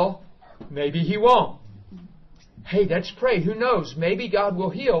will, maybe He won't. Hey, let's pray. Who knows? Maybe God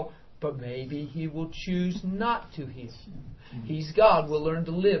will heal, but maybe He will choose not to heal. He's God. We'll learn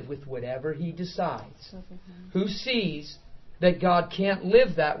to live with whatever He decides. Who sees that God can't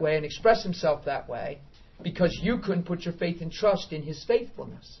live that way and express Himself that way because you couldn't put your faith and trust in His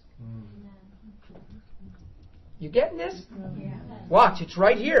faithfulness? You getting this? Yeah. Watch, it's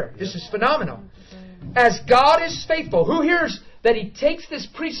right here. This is phenomenal. As God is faithful, who hears that He takes this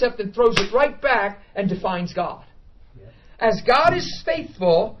precept and throws it right back and defines God? As God is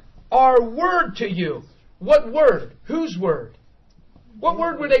faithful, our word to you. What word? Whose word? What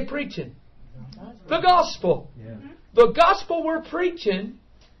word were they preaching? The gospel. The gospel we're preaching,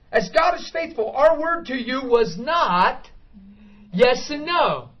 as God is faithful, our word to you was not yes and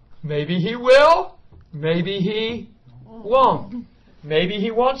no. Maybe He will, maybe He won't. Maybe He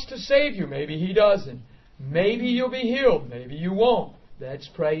wants to save you, maybe He doesn't. Maybe you'll be healed, maybe you won't. Let's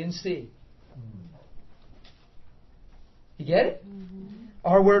pray and see. You get it?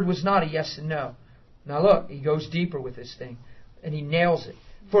 Our word was not a yes and no. Now look, he goes deeper with this thing, and he nails it.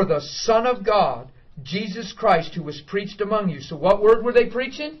 For the Son of God, Jesus Christ, who was preached among you. So what word were they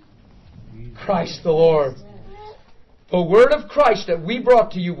preaching? Christ the Lord. The word of Christ that we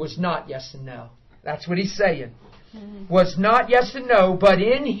brought to you was not yes and no. That's what he's saying. Was not yes and no, but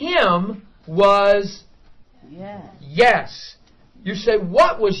in Him was yes. You say,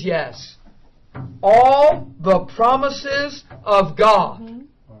 what was yes? All the promises of God.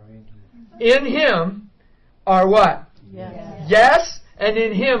 In Him are what? Yes. And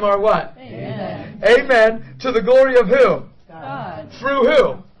in Him are what? Amen. Amen. To the glory of who? God. Through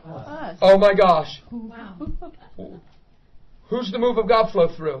who? Us. Oh my gosh. Wow. Who's the move of God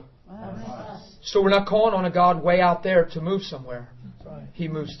flow through? Us. So we're not calling on a God way out there to move somewhere. He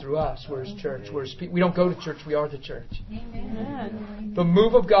moves through us. We're His church. We don't go to church. We are the church. Amen. The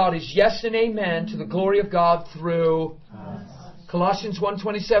move of God is yes and amen to the glory of God through us. Colossians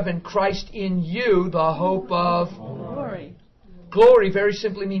 1:27, Christ in you, the hope of Glory. Glory very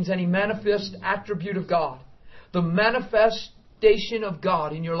simply means any manifest attribute of God. The manifestation of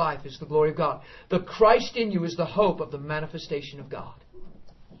God in your life is the glory of God. The Christ in you is the hope of the manifestation of God.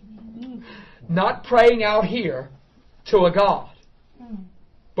 Not praying out here to a God.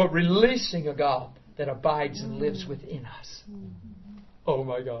 but releasing a God that abides and lives within us. Oh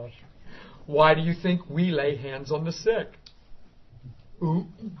my gosh. Why do you think we lay hands on the sick?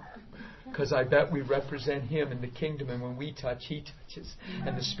 Because I bet we represent Him in the kingdom, and when we touch, He touches,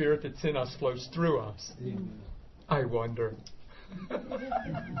 and the Spirit that's in us flows through us. I wonder.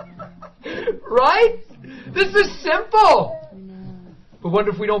 Right? This is simple. But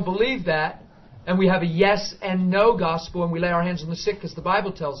wonder if we don't believe that, and we have a yes and no gospel, and we lay our hands on the sick because the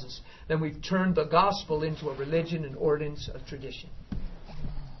Bible tells us, then we've turned the gospel into a religion, an ordinance, a tradition.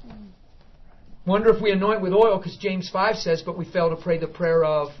 Wonder if we anoint with oil because James 5 says, but we fail to pray the prayer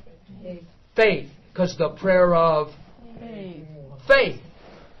of faith. Because the prayer of faith.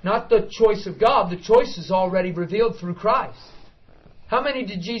 Not the choice of God. The choice is already revealed through Christ. How many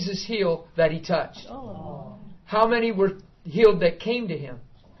did Jesus heal that He touched? How many were healed that came to Him?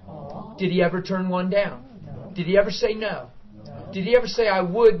 Did He ever turn one down? Did He ever say no? Did He ever say, I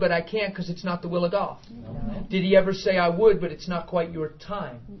would, but I can't because it's not the will of God? Did He ever say, I would, but it's not quite your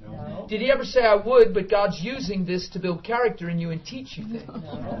time? Did He ever say, I would, but God's using this to build character in you and teach you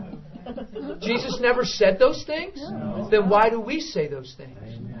things? Jesus never said those things? Then why do we say those things?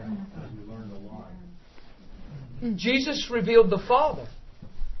 Jesus revealed the Father.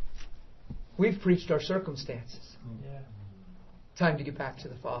 We've preached our circumstances. Time to get back to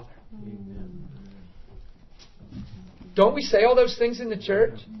the Father. Don't we say all those things in the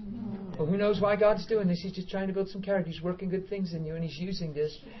church? Well, who knows why God's doing this? He's just trying to build some character. He's working good things in you, and He's using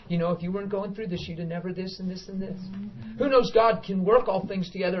this. You know, if you weren't going through this, you'd have never this and this and this. Who knows God can work all things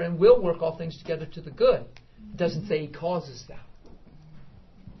together and will work all things together to the good. It doesn't say He causes that.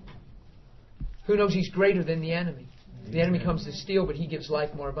 Who knows He's greater than the enemy? The enemy comes to steal, but He gives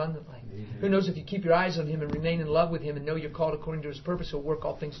life more abundantly. Who knows if you keep your eyes on Him and remain in love with Him and know you're called according to His purpose, He'll work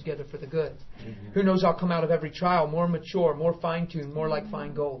all things together for the good. Who knows I'll come out of every trial more mature, more fine-tuned, more like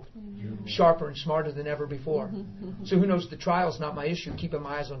fine gold. Sharper and smarter than ever before. So who knows the trial's not my issue. Keeping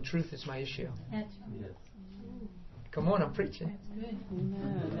my eyes on truth is my issue. Come on, I'm preaching.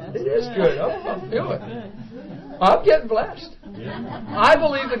 It is good. I'm feeling it. I'm getting blessed. I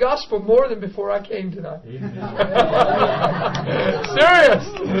believe the gospel more than before I came tonight. Serious.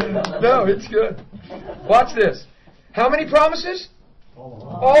 No, it's good. Watch this. How many promises?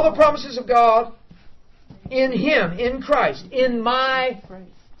 All the promises of God in Him, in Christ, in my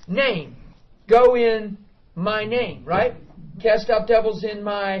name. Go in my name, right? Cast out devils in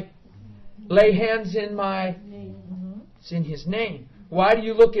my, lay hands in my, it's in His name. Why do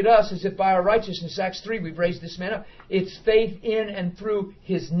you look at us as if by our righteousness, Acts 3, we've raised this man up? It's faith in and through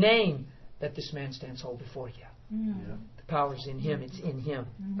His name that this man stands whole before you. The power's in Him. It's in Him.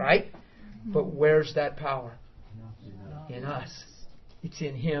 Right? But where's that power? In us. It's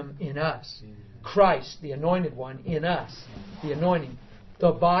in Him, in us. Christ, the anointed one, in us. The anointing.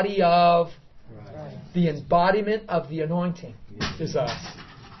 The body of, the embodiment of the anointing is us.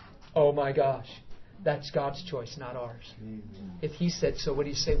 Oh my gosh. That's God's choice, not ours. If He said so, what do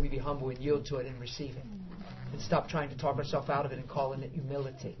you say we be humble and yield to it and receive it? And stop trying to talk ourselves out of it and calling it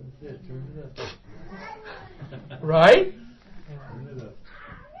humility. Right?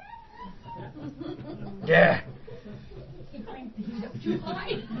 Yeah. Too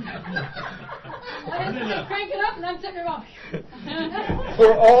high. Crank it up and I'm sitting around.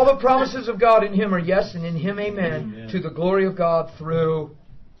 For all the promises of God in Him are yes, and in Him amen, to the glory of God through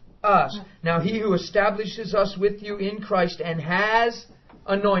us. Now He who establishes us with you in Christ and has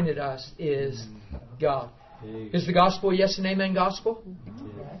anointed us is God. Is the gospel a yes and amen gospel?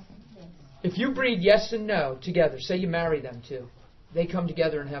 If you breed yes and no together, say you marry them two, they come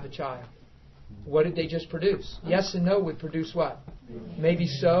together and have a child. What did they just produce? Yes and no would produce what? Maybe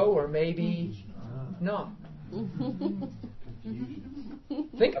so or maybe no.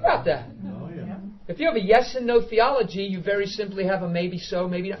 Think about that. If you have a yes and no theology, you very simply have a maybe so,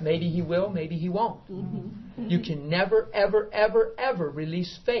 maybe not. Maybe He will, maybe He won't. You can never, ever, ever, ever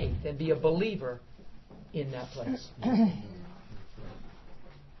release faith and be a believer in that place.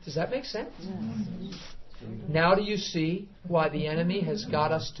 Does that make sense? Now do you see why the enemy has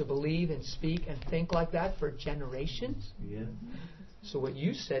got us to believe and speak and think like that for generations? So what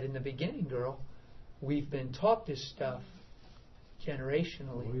you said in the beginning, girl, we've been taught this stuff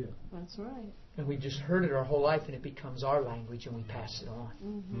generationally. That's right. And we've just heard it our whole life, and it becomes our language, and we pass it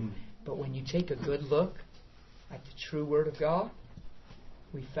on. But when you take a good look at the true Word of God,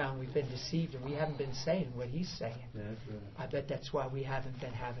 we found we've been deceived, and we haven't been saying what He's saying. That's right. I bet that's why we haven't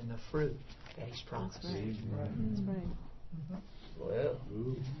been having the fruit that He's promised. That's right. Well,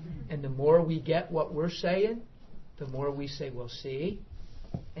 and the more we get what we're saying, the more we say, well, see,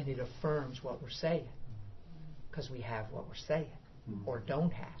 and it affirms what we're saying, because we have what we're saying. or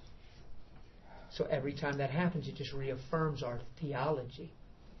don't have. So every time that happens, it just reaffirms our theology.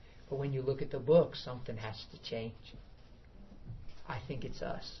 But when you look at the book, something has to change. I think it's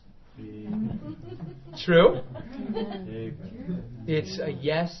us. True? It's a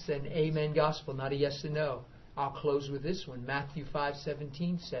yes and amen gospel, not a yes and no. I'll close with this one. Matthew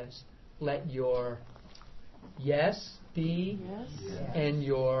 5:17 says, let your yes be Yes. and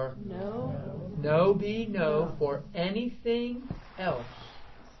your No. no be no, for anything else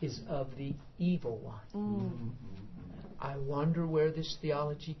is of the evil one. I wonder where this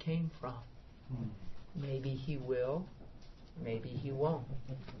theology came from. Maybe he will, maybe he won't.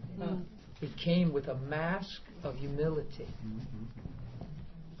 It came with a mask of humility.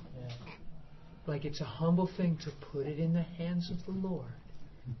 Like it's a humble thing to put it in the hands of the Lord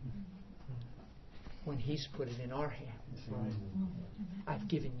when He's put it in our hands. I've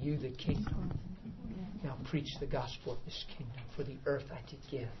given you the kingdom. Now preach the gospel of this kingdom. For the earth I did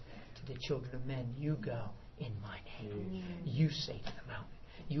give to the children of men. You go in my name. You say to the mountain,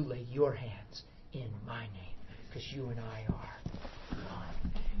 you lay your hands in my name, because you and I are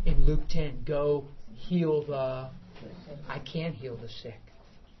one. In Luke 10, go heal the... I can't heal the sick,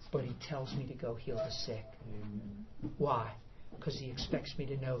 but He tells me to go heal the sick. Why? Because He expects me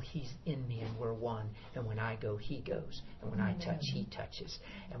to know He's in me and we're one. And when I go, He goes. And when I touch, He touches.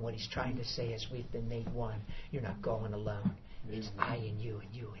 And what He's trying to say is we've been made one. You're not going alone. It's I and you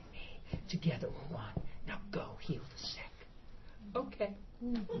and me. Together we're one. Now go heal the sick. Okay.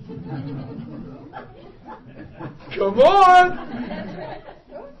 Come on!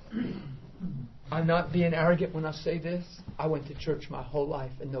 I'm not being arrogant when I say this. I went to church my whole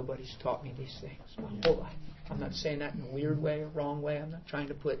life and nobody's taught me these things. My whole life. I'm not saying that in a weird way or wrong way. I'm not trying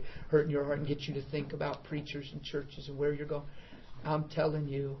to put hurt in your heart and get you to think about preachers and churches and where you're going. I'm telling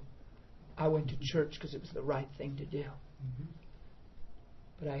you, I went to church because it was the right thing to do.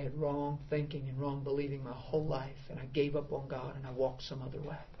 But I had wrong thinking and wrong believing my whole life, and I gave up on God and I walked some other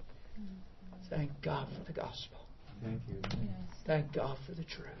way. Thank God for the gospel. Thank you. Thank God for the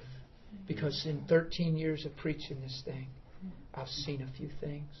truth. Because in 13 years of preaching this thing, I've seen a few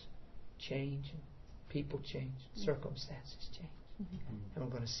things change, and people change, circumstances change. And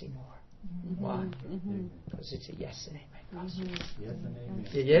we're going to see more. Why? Because it's a yes and amen gospel. Yes and amen.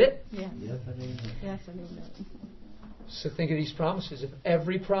 You get it? Yes. Yes and amen. Yes and amen. So think of these promises. If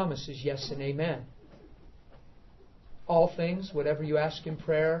every promise is yes and amen, all things, whatever you ask in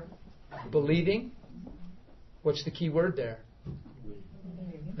prayer, believing, what's the key word there?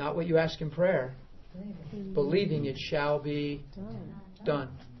 Not what you ask in prayer. Believing it shall be done.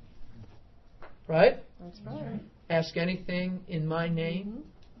 Right? That's right. Ask anything in my name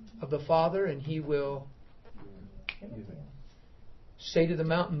of the Father and He will say to the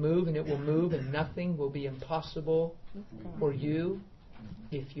mountain, move, and it will move, and nothing will be impossible for you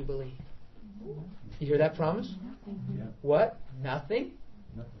if you believe. You hear that promise? What? Nothing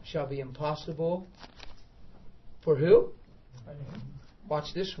shall be impossible for who?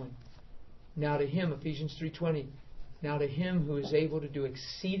 Watch this one. Now to Him, Ephesians 3:20. Now to Him who is able to do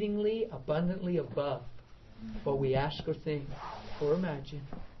exceedingly abundantly above what we ask or think or imagine,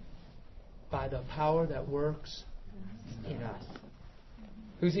 by the power that works in us.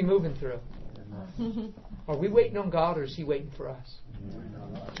 Who's He moving through? Are we waiting on God, or is He waiting for us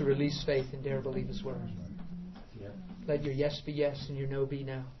to release faith and dare believe His word? Let your yes be yes and your no be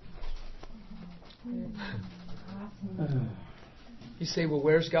no. You say, well,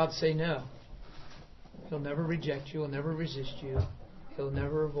 where's God say no? He'll never reject you. He'll never resist you. He'll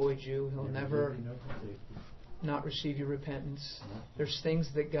never avoid you. He'll never not receive your repentance. There's things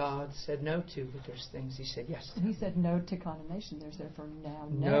that God said no to, but there's things He said yes to. He said no to condemnation. There's therefore now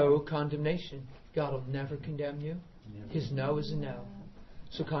No condemnation. God will never condemn you. His no is a no.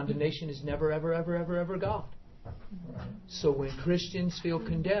 So condemnation is never, ever, ever, ever, ever God. So when Christians feel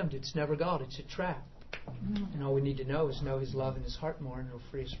condemned, it's never God. It's a trap. And all we need to know is know His love in His heart more, and it'll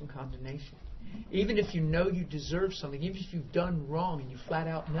free us from condemnation. Even if you know you deserve something, even if you've done wrong and you flat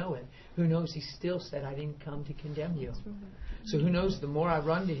out know it, who knows? He still said, I didn't come to condemn you. So who knows? The more I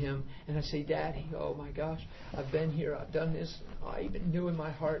run to Him and I say, Daddy, oh my gosh, I've been here, I've done this, I even knew in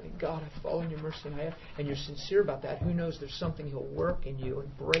my heart, and God, I've fallen in your mercy, and you're sincere about that, who knows? There's something He'll work in you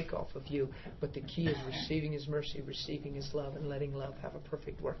and break off of you. But the key is receiving His mercy, receiving His love, and letting love have a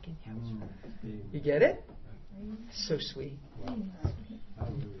perfect work in you. You get it? So sweet.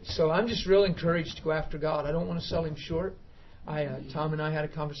 So I'm just real encouraged to go after God. I don't want to sell Him short. Tom and I had a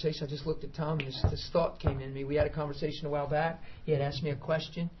conversation. I just looked at Tom and this thought came in me. We had a conversation a while back. He had asked me a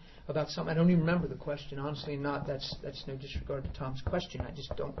question about something. I don't even remember the question, honestly. Not that's no disregard to Tom's question. I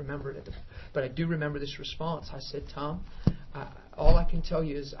just don't remember it. But I do remember this response. I said, Tom, all I can tell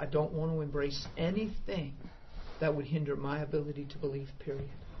you is I don't want to embrace anything that would hinder my ability to believe, period.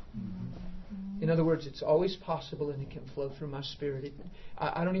 In other words, it's always possible and it can flow through my spirit.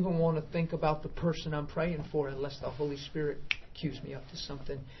 I don't even want to think about the person I'm praying for unless the Holy Spirit cues me up to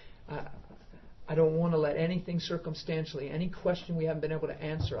something. I don't want to let anything circumstantially, any question we haven't been able to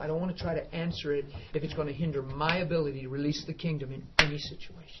answer, I don't want to try to answer it if it's going to hinder my ability to release the kingdom in any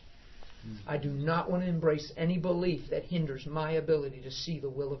situation. I do not want to embrace any belief that hinders my ability to see the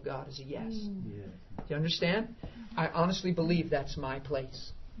will of God as a yes. Do you understand? I honestly believe that's my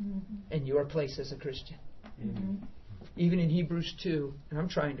place and your place as a Christian. Even in Hebrews 2, and I'm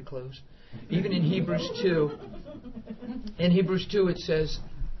trying to close, even in Hebrews 2, it says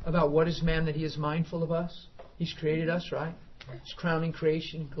about what is man that he is mindful of us? He's created us, right? He's crowning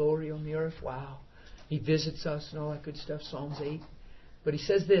creation and glory on the earth. Wow. He visits us and all that good stuff, Psalms 8. But he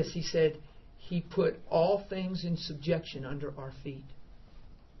says this, he said, He put all things in subjection under our feet.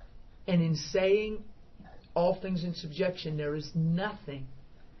 And in saying all things in subjection, there is nothing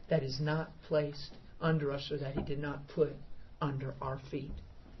that is not placed under us or that He did not put under our feet.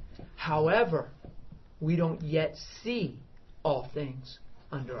 However, we don't yet see all things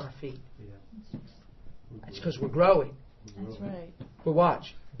under our feet. That's because we're growing. That's right. But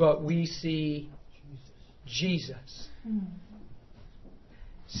watch. But we see Jesus.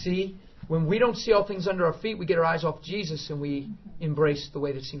 See, when we don't see all things under our feet, we get our eyes off Jesus and we embrace the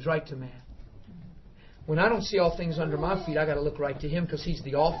way that seems right to man. When I don't see all things under my feet, I got to look right to Him because He's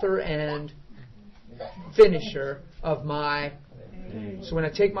the author and finisher of my. So when I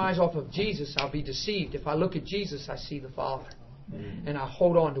take my eyes off of Jesus, I'll be deceived. If I look at Jesus, I see the Father. And I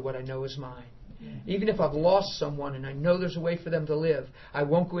hold on to what I know is mine. Even if I've lost someone and I know there's a way for them to live, I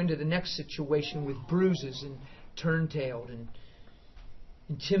won't go into the next situation with bruises and turn-tailed and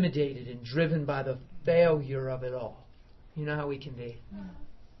intimidated and driven by the failure of it all. You know how we can be.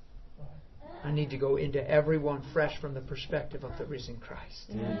 I need to go into everyone fresh from the perspective of the risen Christ.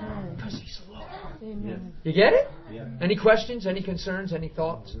 Because He's Lord. Amen. You get it? Yeah. Any questions? Any concerns? Any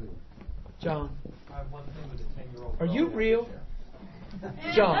thoughts? John. I have one thing with a 10-year-old. Are you girl. real?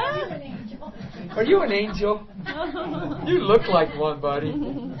 You're John. an angel. Are you an angel? You look like one, buddy.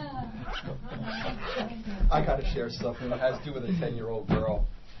 I got to share something. It has to do with a 10-year-old girl.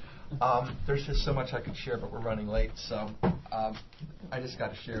 There's just so much I could share, but we're running late, so I just got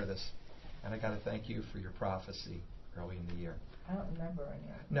to share this. And I got to thank you for your prophecy early in the year. I don't remember any.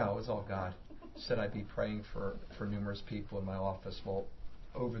 No, it was all God. Said I'd be praying for numerous people in my office. Well,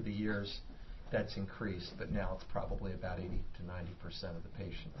 over the years, that's increased, but now it's probably about 80 to 90% of the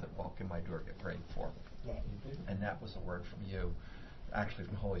patients that walk in my door get prayed for. And that was a word from you, actually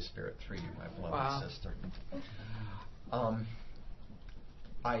from Holy Spirit through you, my beloved sister.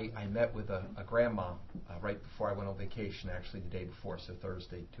 I met with a grandma right before I went on vacation, actually the day before, so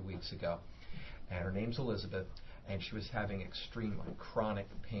Thursday, 2 weeks ago. And her name's Elizabeth, and she was having extreme, chronic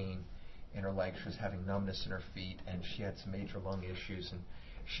pain in her legs. She was having numbness in her feet, and she had some major lung issues, and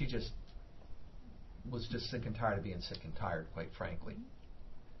she just was just sick and tired of being sick and tired, quite frankly.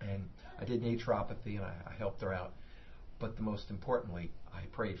 And I did naturopathy, and I helped her out. But the most importantly, I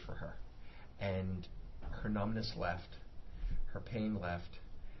prayed for her. And her numbness left, her pain left,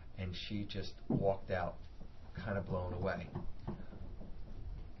 and she just walked out kind of blown away.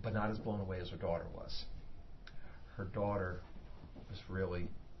 But not as blown away as her daughter was. Her daughter was really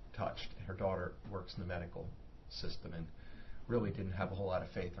touched. Her daughter works in the medical system and really didn't have a whole lot of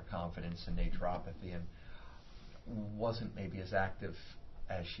faith or confidence in naturopathy and wasn't maybe as active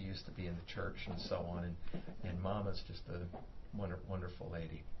as she used to be in the church and so on. And Mama's just a wonderful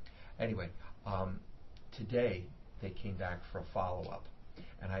lady. Anyway, today they came back for a follow-up.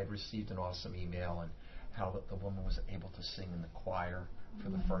 And I had received an awesome email and how the woman was able to sing in the choir for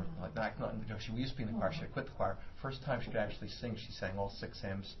the first. She used to be in the choir. She had quit the choir. First time she could actually sing, she sang all 6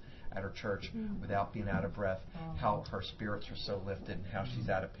 hymns at her church without being out of breath. How her spirits are so lifted and how she's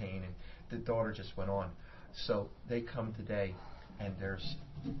out of pain. And the daughter just went on. So they come today, and there's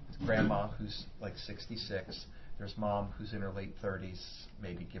Grandma who's like 66. There's Mom who's in her late 30s,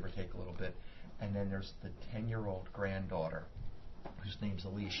 maybe give or take a little bit, and then there's the 10-year-old granddaughter, whose name's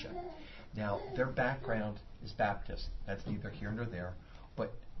Alicia. Now, their background is Baptist. That's neither here nor there.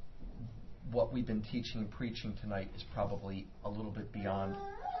 But what we've been teaching and preaching tonight is probably a little bit beyond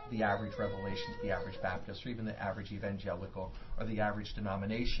the average revelations the average Baptist or even the average evangelical or the average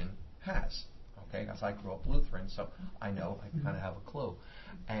denomination has. Okay, as I grew up Lutheran, so I know, I kind of have a clue.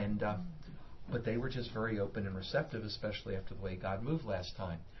 And but they were just very open and receptive, especially after the way God moved last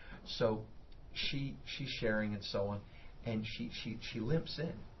time. So she's sharing and so on. And she limps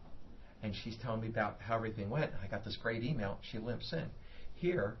in, and she's telling me about how everything went. I got this great email. She limps in.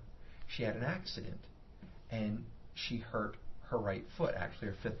 Here, she had an accident, and she hurt her right foot, actually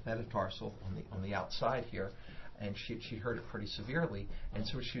her fifth metatarsal on the outside here, and she hurt it pretty severely. And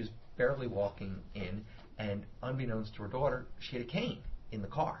so she was barely walking in, and unbeknownst to her daughter, she had a cane in the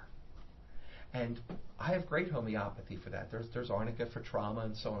car. And I have great homeopathy for that. There's arnica for trauma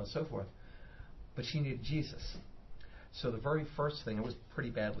and so on and so forth. But she needed Jesus. So the very first thing, it was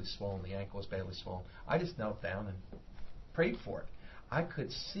pretty badly swollen. The ankle was badly swollen. I just knelt down and prayed for it. I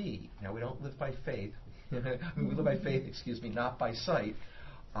could see, now we don't live by faith. We live by faith, not by sight.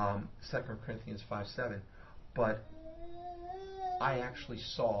 2 Corinthians 5:7. But I actually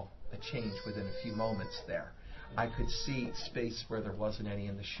saw a change within a few moments there. I could see space where there wasn't any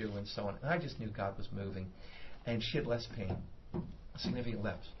in the shoe and so on. And I just knew God was moving. And she had less pain, significant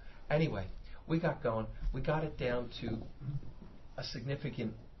less. Anyway, we got going. We got it down to a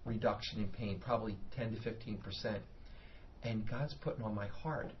significant reduction in pain, probably 10 to 15%. And God's putting on my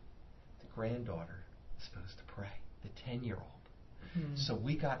heart, the granddaughter is supposed to pray, the 10-year-old. Mm-hmm. So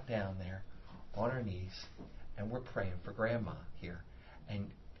we got down there on our knees, and we're praying for Grandma here.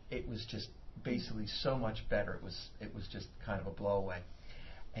 And it was just basically so much better. It was just kind of a blow-away.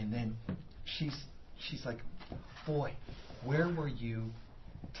 And then she's like, boy, where were you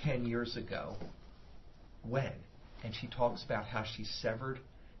 10 years ago? When? And she talks about how she severed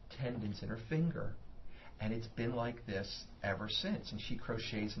tendons in her finger, and it's been like this ever since. And she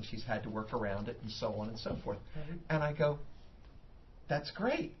crochets, and she's had to work around it, and so on and so forth. Mm-hmm. And I go, that's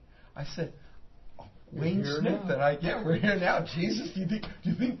great. I said, Wayne Smith, and we're here now. Jesus, do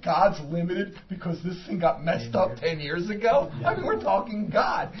you think God's limited because this thing got messed up 10 years ago? I mean, we're talking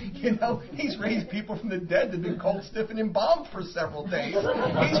God. He's raised people from the dead that have been cold, stiff, and embalmed for several days.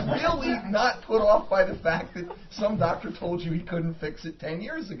 He's really not put off by the fact that some doctor told you he couldn't fix it 10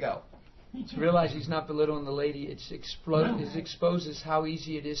 years ago. To realize he's not belittling the lady, it exposes how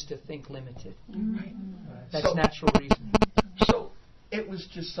easy it is to think limited. Right. That's natural reason. So it was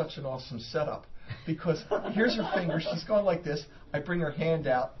just such an awesome setup. Because here's her finger. She's going like this. I bring her hand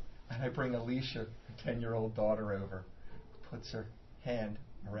out, and I bring Alicia, her 10-year-old daughter, over, puts her hand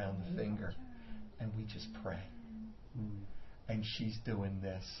around the finger, and we just pray. And she's doing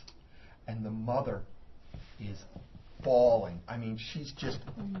this. And the mother is bawling. I mean, she's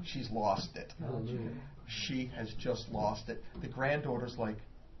lost it. She has just lost it. The granddaughter's like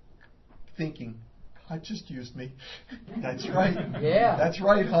thinking, God just used me. That's right. Yeah. That's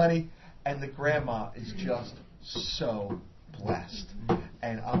right, honey. And the grandma is just so blessed.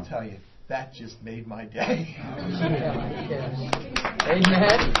 And I'll tell you, that just made my day.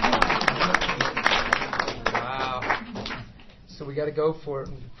 Amen. Wow. So we got to go for it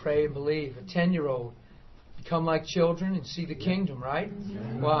and pray and believe. A 10-year-old, become like children and see the kingdom, right?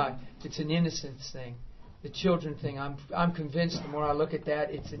 Why? It's an innocence thing. The children thing, I'm convinced the more I look at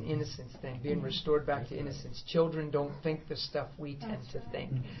that, it's an innocence thing, being restored back to innocence. Children don't think the stuff we tend to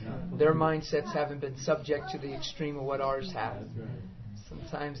think. Their mindsets haven't been subject to the extreme of what ours have.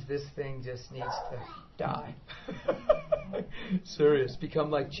 Sometimes this thing just needs to die. Serious. Become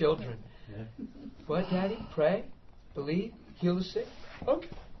like children. What, Daddy? Pray? Believe? Heal the sick? Okay.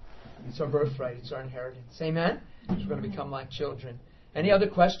 It's our birthright. It's our inheritance. Amen? So we're going to become like children. Any other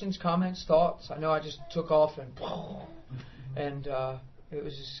questions, comments, thoughts? I know I just took off and it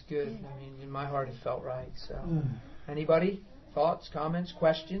was just good. I mean, in my heart it felt right. So, anybody? Thoughts, comments,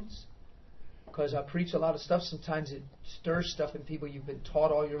 questions? Because I preach a lot of stuff. Sometimes it stirs stuff in people you've been taught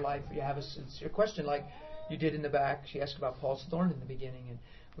all your life. You have a sincere question like you did in the back. She asked about Paul's thorn in the beginning, and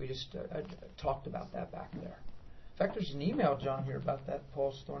we just talked about that back there. In fact, there's an email, John, here about that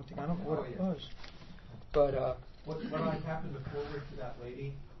Paul's thorn thing. I don't know what it was. But... What I happened to forward to that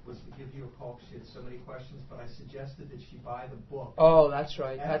lady was to give you a call because she had so many questions, but I suggested that she buy the book. Oh, that's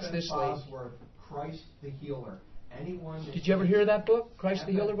right. That's this lady. Bosworth, Christ the Healer. Anyone. Did you ever hear that book, Christ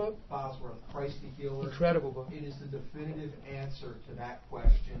the Healer book? Bosworth, Christ the Healer. Incredible book. It is the definitive answer to that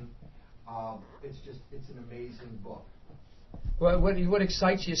question. It's an amazing book. Well, what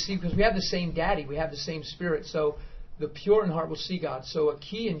excites you to see, because we have the same daddy, we have the same spirit, so the pure in heart will see God. So a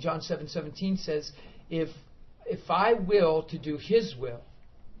key in John 7:17 says, if I will to do His will,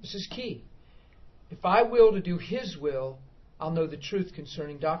 this is key. If I will to do His will, I'll know the truth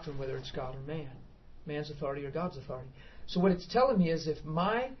concerning doctrine, whether it's God or man. Man's authority or God's authority. So what it's telling me is if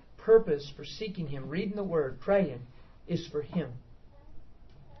my purpose for seeking Him, reading the Word, praying, is for Him,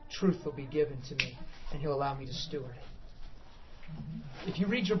 truth will be given to me, and He'll allow me to steward it. If you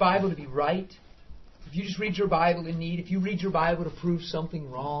read your Bible to be right, if you just read your Bible in need, if you read your Bible to prove something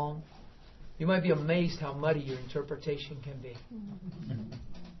wrong, you might be amazed how muddy your interpretation can be.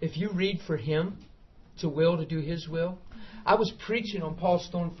 if you read for Him to do His will. I was preaching on Paul's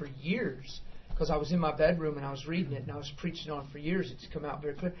thorn for years because I was in my bedroom and I was reading it and I was preaching on it for years. It's come out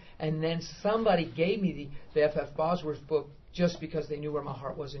very clear. And then somebody gave me the F.F. Bosworth book just because they knew where my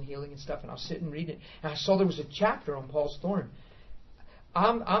heart was in healing and stuff. And I was sitting reading it. And I saw there was a chapter on Paul's thorn.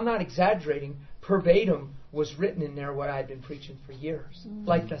 I'm not exaggerating. Verbatim was written in there what I had been preaching for years.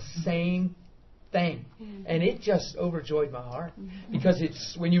 Like the same thing. And it just overjoyed my heart. Because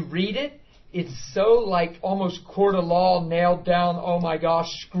it's when you read it, it's so like almost court of law, nailed down, oh my gosh,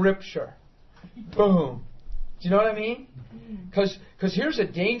 Scripture. Boom. Do you know what I mean? Because here's a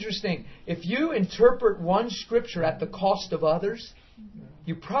dangerous thing. If you interpret one Scripture at the cost of others,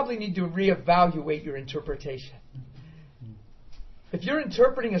 you probably need to reevaluate your interpretation. If you're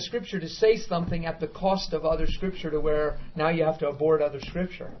interpreting a Scripture to say something at the cost of other Scripture to where now you have to abort other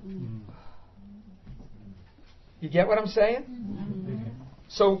Scripture. You get what I'm saying?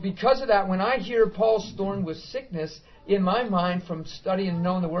 So because of that, when I hear Paul's thorn was sickness, in my mind, from studying and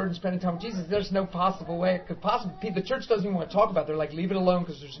knowing the Word and spending time with Jesus, there's no possible way it could possibly be. The church doesn't even want to talk about it. They're like, leave it alone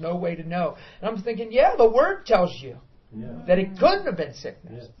because there's no way to know. And I'm thinking, yeah, the Word tells you that it couldn't have been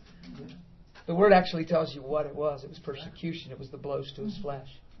sickness. The Word actually tells you what it was. It was persecution. It was the blows to His flesh.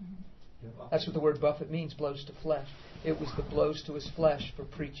 That's what the word buffet means, blows to flesh. It was the blows to His flesh for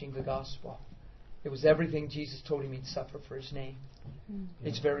preaching the gospel. It was everything Jesus told Him He'd suffer for His name.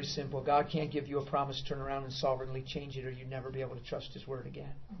 It's very simple. God can't give you a promise, turn around and sovereignly change it, or you'd never be able to trust His Word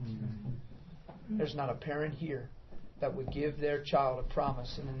again. There's not a parent here that would give their child a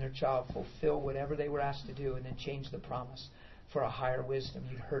promise and then their child fulfill whatever they were asked to do and then change the promise for a higher wisdom.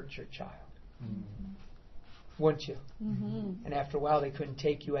 You'd hurt your child. Wouldn't you? And after a while they couldn't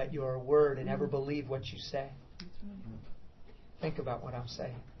take you at your word and ever believe what you say. Think about what I'm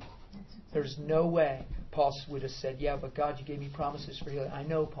saying. There's no way Paul would have said, yeah, but God, you gave me promises for healing. I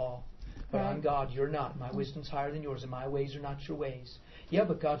know, Paul, but I'm God, you're not. My wisdom's higher than yours, and my ways are not your ways. Yeah,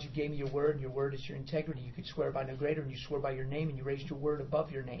 but God, you gave me your word, and your word is your integrity. You could swear by no greater, and you swore by your name, and you raised your word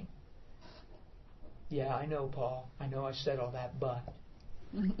above your name. Yeah, I know, Paul. I know I said all that, but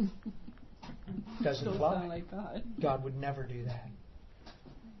doesn't fly. Like God. God would never do that.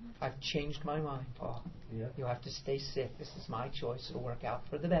 I've changed my mind, Paul. You'll have to stay sick. This is my choice. It'll work out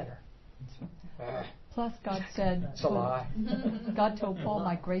for the better. Plus, God said, it's a lie. God told Paul,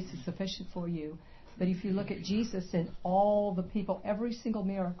 my grace is sufficient for you. But if you look at Jesus and all the people, every single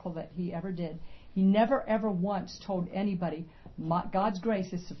miracle that He ever did, He never ever once told anybody, God's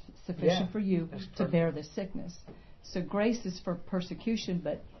grace is sufficient for you to bear this sickness. So grace is for persecution,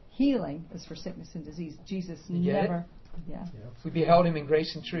 but healing is for sickness and disease. Jesus never... We beheld Him in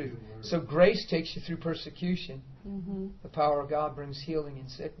grace and truth. So grace takes you through persecution. The power of God brings healing in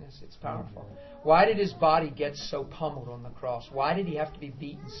sickness. It's powerful. Why did His body get so pummeled on the cross? Why did He have to be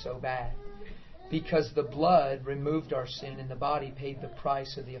beaten so bad? Because the blood removed our sin and the body paid the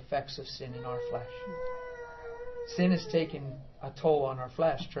price of the effects of sin in our flesh. Sin has taken a toll on our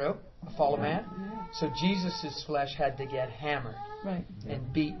flesh, true? A fallen man. So Jesus' flesh had to get hammered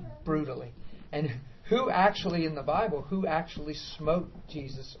and beaten brutally. And who actually in the Bible, who actually smote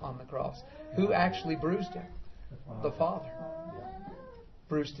Jesus on the cross? Who actually bruised Him? The Father.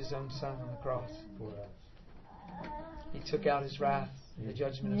 Bruised His own Son on the cross. He took out His wrath, the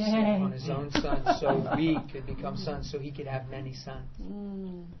judgment of sin on His own Son, so we could become sons, so He could have many sons.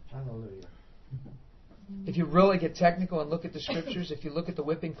 Hallelujah. If you really get technical and look at the Scriptures, if you look at the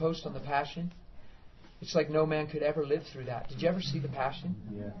whipping post on the Passion, it's like no man could ever live through that. Did you ever see the Passion?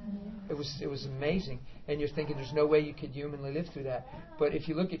 Yeah. It was amazing. And you're thinking there's no way you could humanly live through that. But if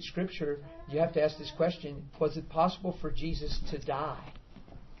you look at Scripture, you have to ask this question, was it possible for Jesus to die?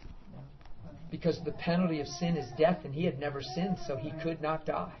 Because the penalty of sin is death, and He had never sinned, so He could not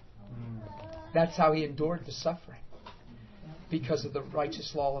die. That's how He endured the suffering. Because of the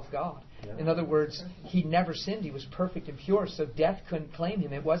righteous law of God. In other words, He never sinned. He was perfect and pure, so death couldn't claim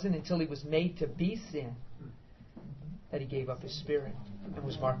Him. It wasn't until He was made to be sin that He gave up His spirit and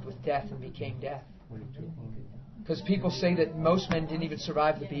was marked with death and became death. Because people say that most men didn't even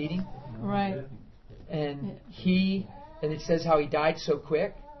survive the beating. Right. And it says how He died so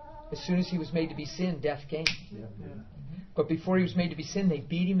quick. As soon as He was made to be sin, death came. But before He was made to be sin, they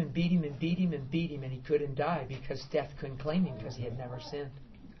beat Him and beat Him and beat Him and beat Him, and He couldn't die because death couldn't claim Him because He had never sinned.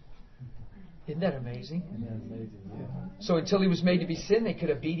 Isn't that amazing? So until He was made to be sin, they could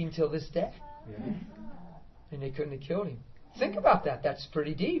have beat Him till this day. And they couldn't have killed Him. Think about that. That's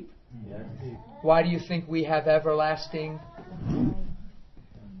pretty deep. Why do you think we have everlasting?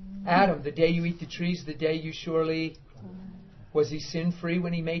 Adam, the day you eat the trees, the day you surely... Was he sin-free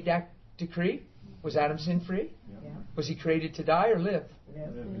when he made that decree? Was Adam sin-free? Yeah. Was he created to die or live?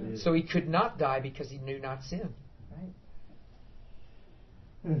 Live. So he could not die because he knew not sin.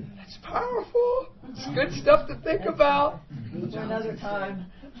 Right. That's powerful. It's good stuff to think about. For another time.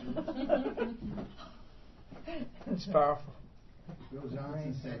 It's powerful. Bill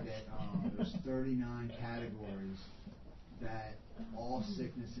Johnson said that there's 39 categories that all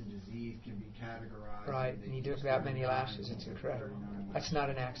sickness and disease can be categorized. Right, and he took that many lashes. It's incredible. That's not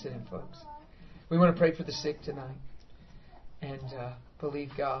an accident, folks. We want to pray for the sick tonight. And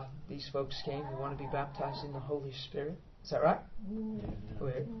believe God. These folks came. We want to be baptized in the Holy Spirit. Is that right? Go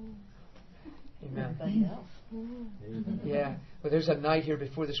ahead. Amen. Anybody else? Yeah. Well, there's a night here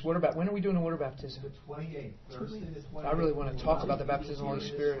before this water baptism. When are we doing a water baptism? The 28th, Thursday the 28th. I really want to talk about the baptism of the Holy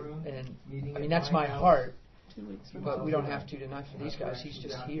Spirit. And I mean, that's my heart. But we don't have to tonight for these guys. He's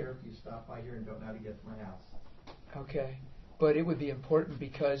just here. If you stop by here and don't know how to get to my house. Okay. But it would be important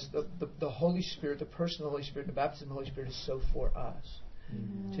because the Holy Spirit, the person of the Holy Spirit, the baptism of the Holy Spirit is so for us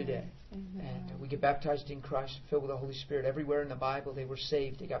today. And we get baptized in Christ, filled with the Holy Spirit. Everywhere in the Bible they were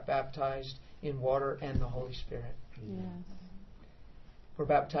saved. They got baptized in water and the Holy Spirit. Yes. We're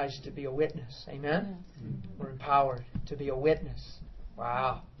baptized to be a witness. Amen? Yes. We're empowered to be a witness.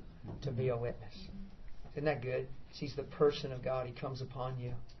 Wow. To be a witness. Isn't that good? He's the person of God. He comes upon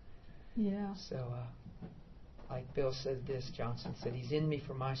you. Yeah. So, like Bill said this, Johnson said, He's in me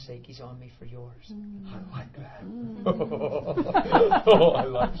for my sake, He's on me for yours. I like that. Oh, I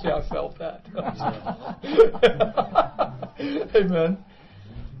like. See, I felt that. Amen.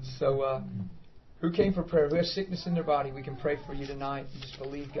 So, who came for prayer? Who has sickness in their body? We can pray for you tonight. And just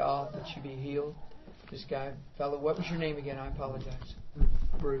believe God that you be healed. This guy, fellow, what was your name again? I apologize.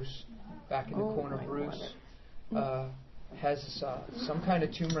 Bruce. Back in the corner, Bruce has some kind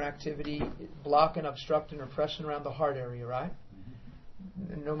of tumor activity, blocking, obstructing, or pressing around the heart area, right?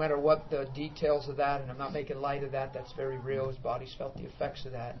 No matter what the details of that, and I'm not making light of that, that's very real. His body's felt the effects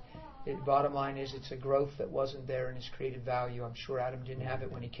of that. Bottom line is it's a growth that wasn't there and has created value. I'm sure Adam didn't have it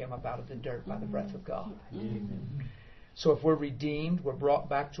when he came up out of the dirt by the breath of God. So if we're redeemed, we're brought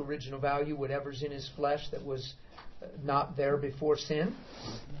back to original value, whatever's in his flesh that was not there before sin.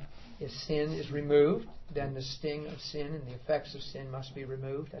 If sin is removed, then the sting of sin and the effects of sin must be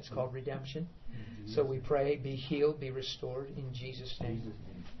removed. That's called redemption. So we pray, be healed, be restored in Jesus' name.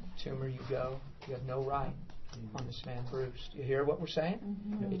 Tumor, you go. You have no right on this man, Bruce. Do you hear what we're saying?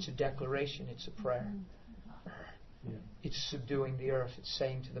 It's a declaration. It's a prayer. It's subduing the earth. It's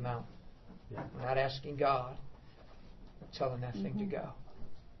saying to the mountain. We're not asking God. We're telling that thing to go.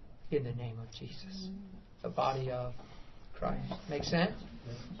 In the name of Jesus. The body of Christ. Make sense?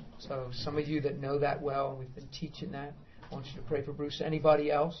 So some of you that know that well, and we've been teaching that, I want you to pray for Bruce.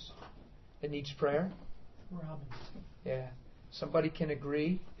 Anybody else that needs prayer? Robin. Yeah. Somebody can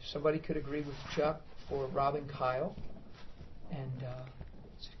agree. If somebody could agree with Chuck for Robin Kyle. And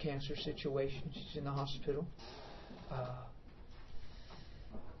it's a cancer situation. She's in the hospital.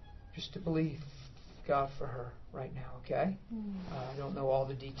 Just to believe God for her right now, okay? I don't know all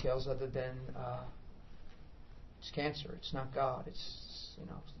the details other than it's cancer. It's not God. It's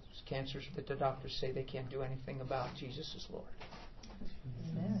cancers that the doctors say they can't do anything about. Jesus is Lord.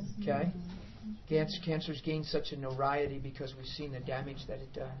 Okay? Cancer's gained such a notoriety because we've seen the damage that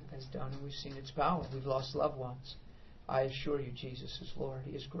it has done, and we've seen its power. We've lost loved ones. I assure you, Jesus is Lord.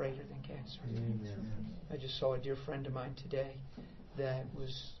 He is greater than cancer. Amen. I just saw a dear friend of mine today that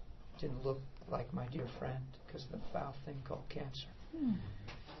didn't look like my dear friend because of the foul thing called cancer.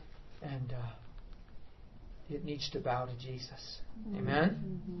 And it needs to bow to Jesus.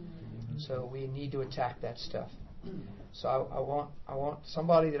 Amen? So we need to attack that stuff. So I want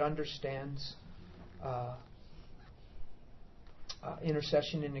somebody that understands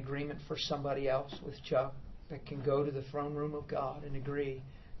intercession and agreement for somebody else with Chuck that can go to the throne room of God and agree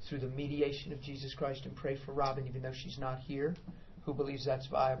through the mediation of Jesus Christ and pray for Robin even though she's not here. Who believes that's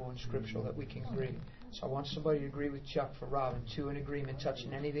viable and scriptural that we can agree? So I want somebody to agree with Chuck for Robin. 2 in agreement,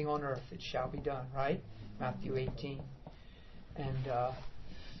 touching anything on earth, it shall be done, right? Matthew 18. And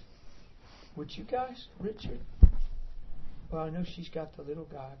would you guys, Richard? Well, I know she's got the little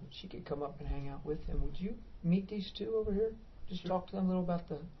guy, but she could come up and hang out with him. Would you meet these two over here? Just talk to them a little about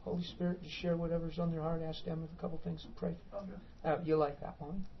the Holy Spirit. Just share whatever's on their heart. Ask them a couple things and pray. You like that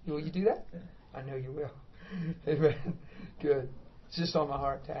one? Will you do that? I know you will. Amen. Good. It's just on my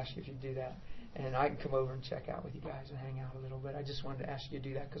heart to ask you if you do that. And I can come over and check out with you guys and hang out a little bit. I just wanted to ask you to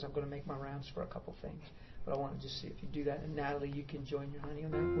do that because I'm going to make my rounds for a couple things. But I want to just see if you do that. And Natalie, you can join your honey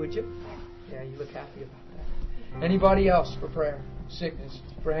on that, would you? Yeah, you look happy about that. Anybody else for prayer? Sickness.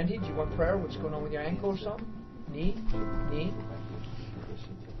 Brandy, do you want prayer? What's going on with your ankle or something? Knee?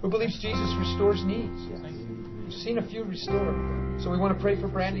 Who believes Jesus restores knees? We've seen a few restored. So we want to pray for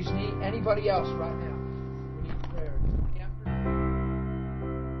Brandy's knee. Anybody else right now?